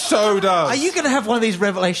 It so does. Are you going to have one of these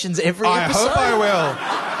revelations every episode? I hope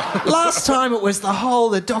I will. Last time it was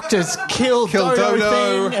the Doctor's killed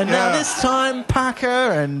Dodo thing, and now this time Packer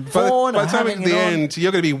and Vaughan By are the time having at the it on. end,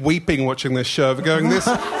 you're going to be weeping watching this show, going, this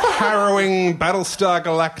harrowing Battlestar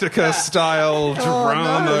Galactica style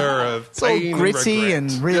drama of It's all pain gritty and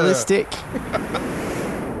and regret. realistic.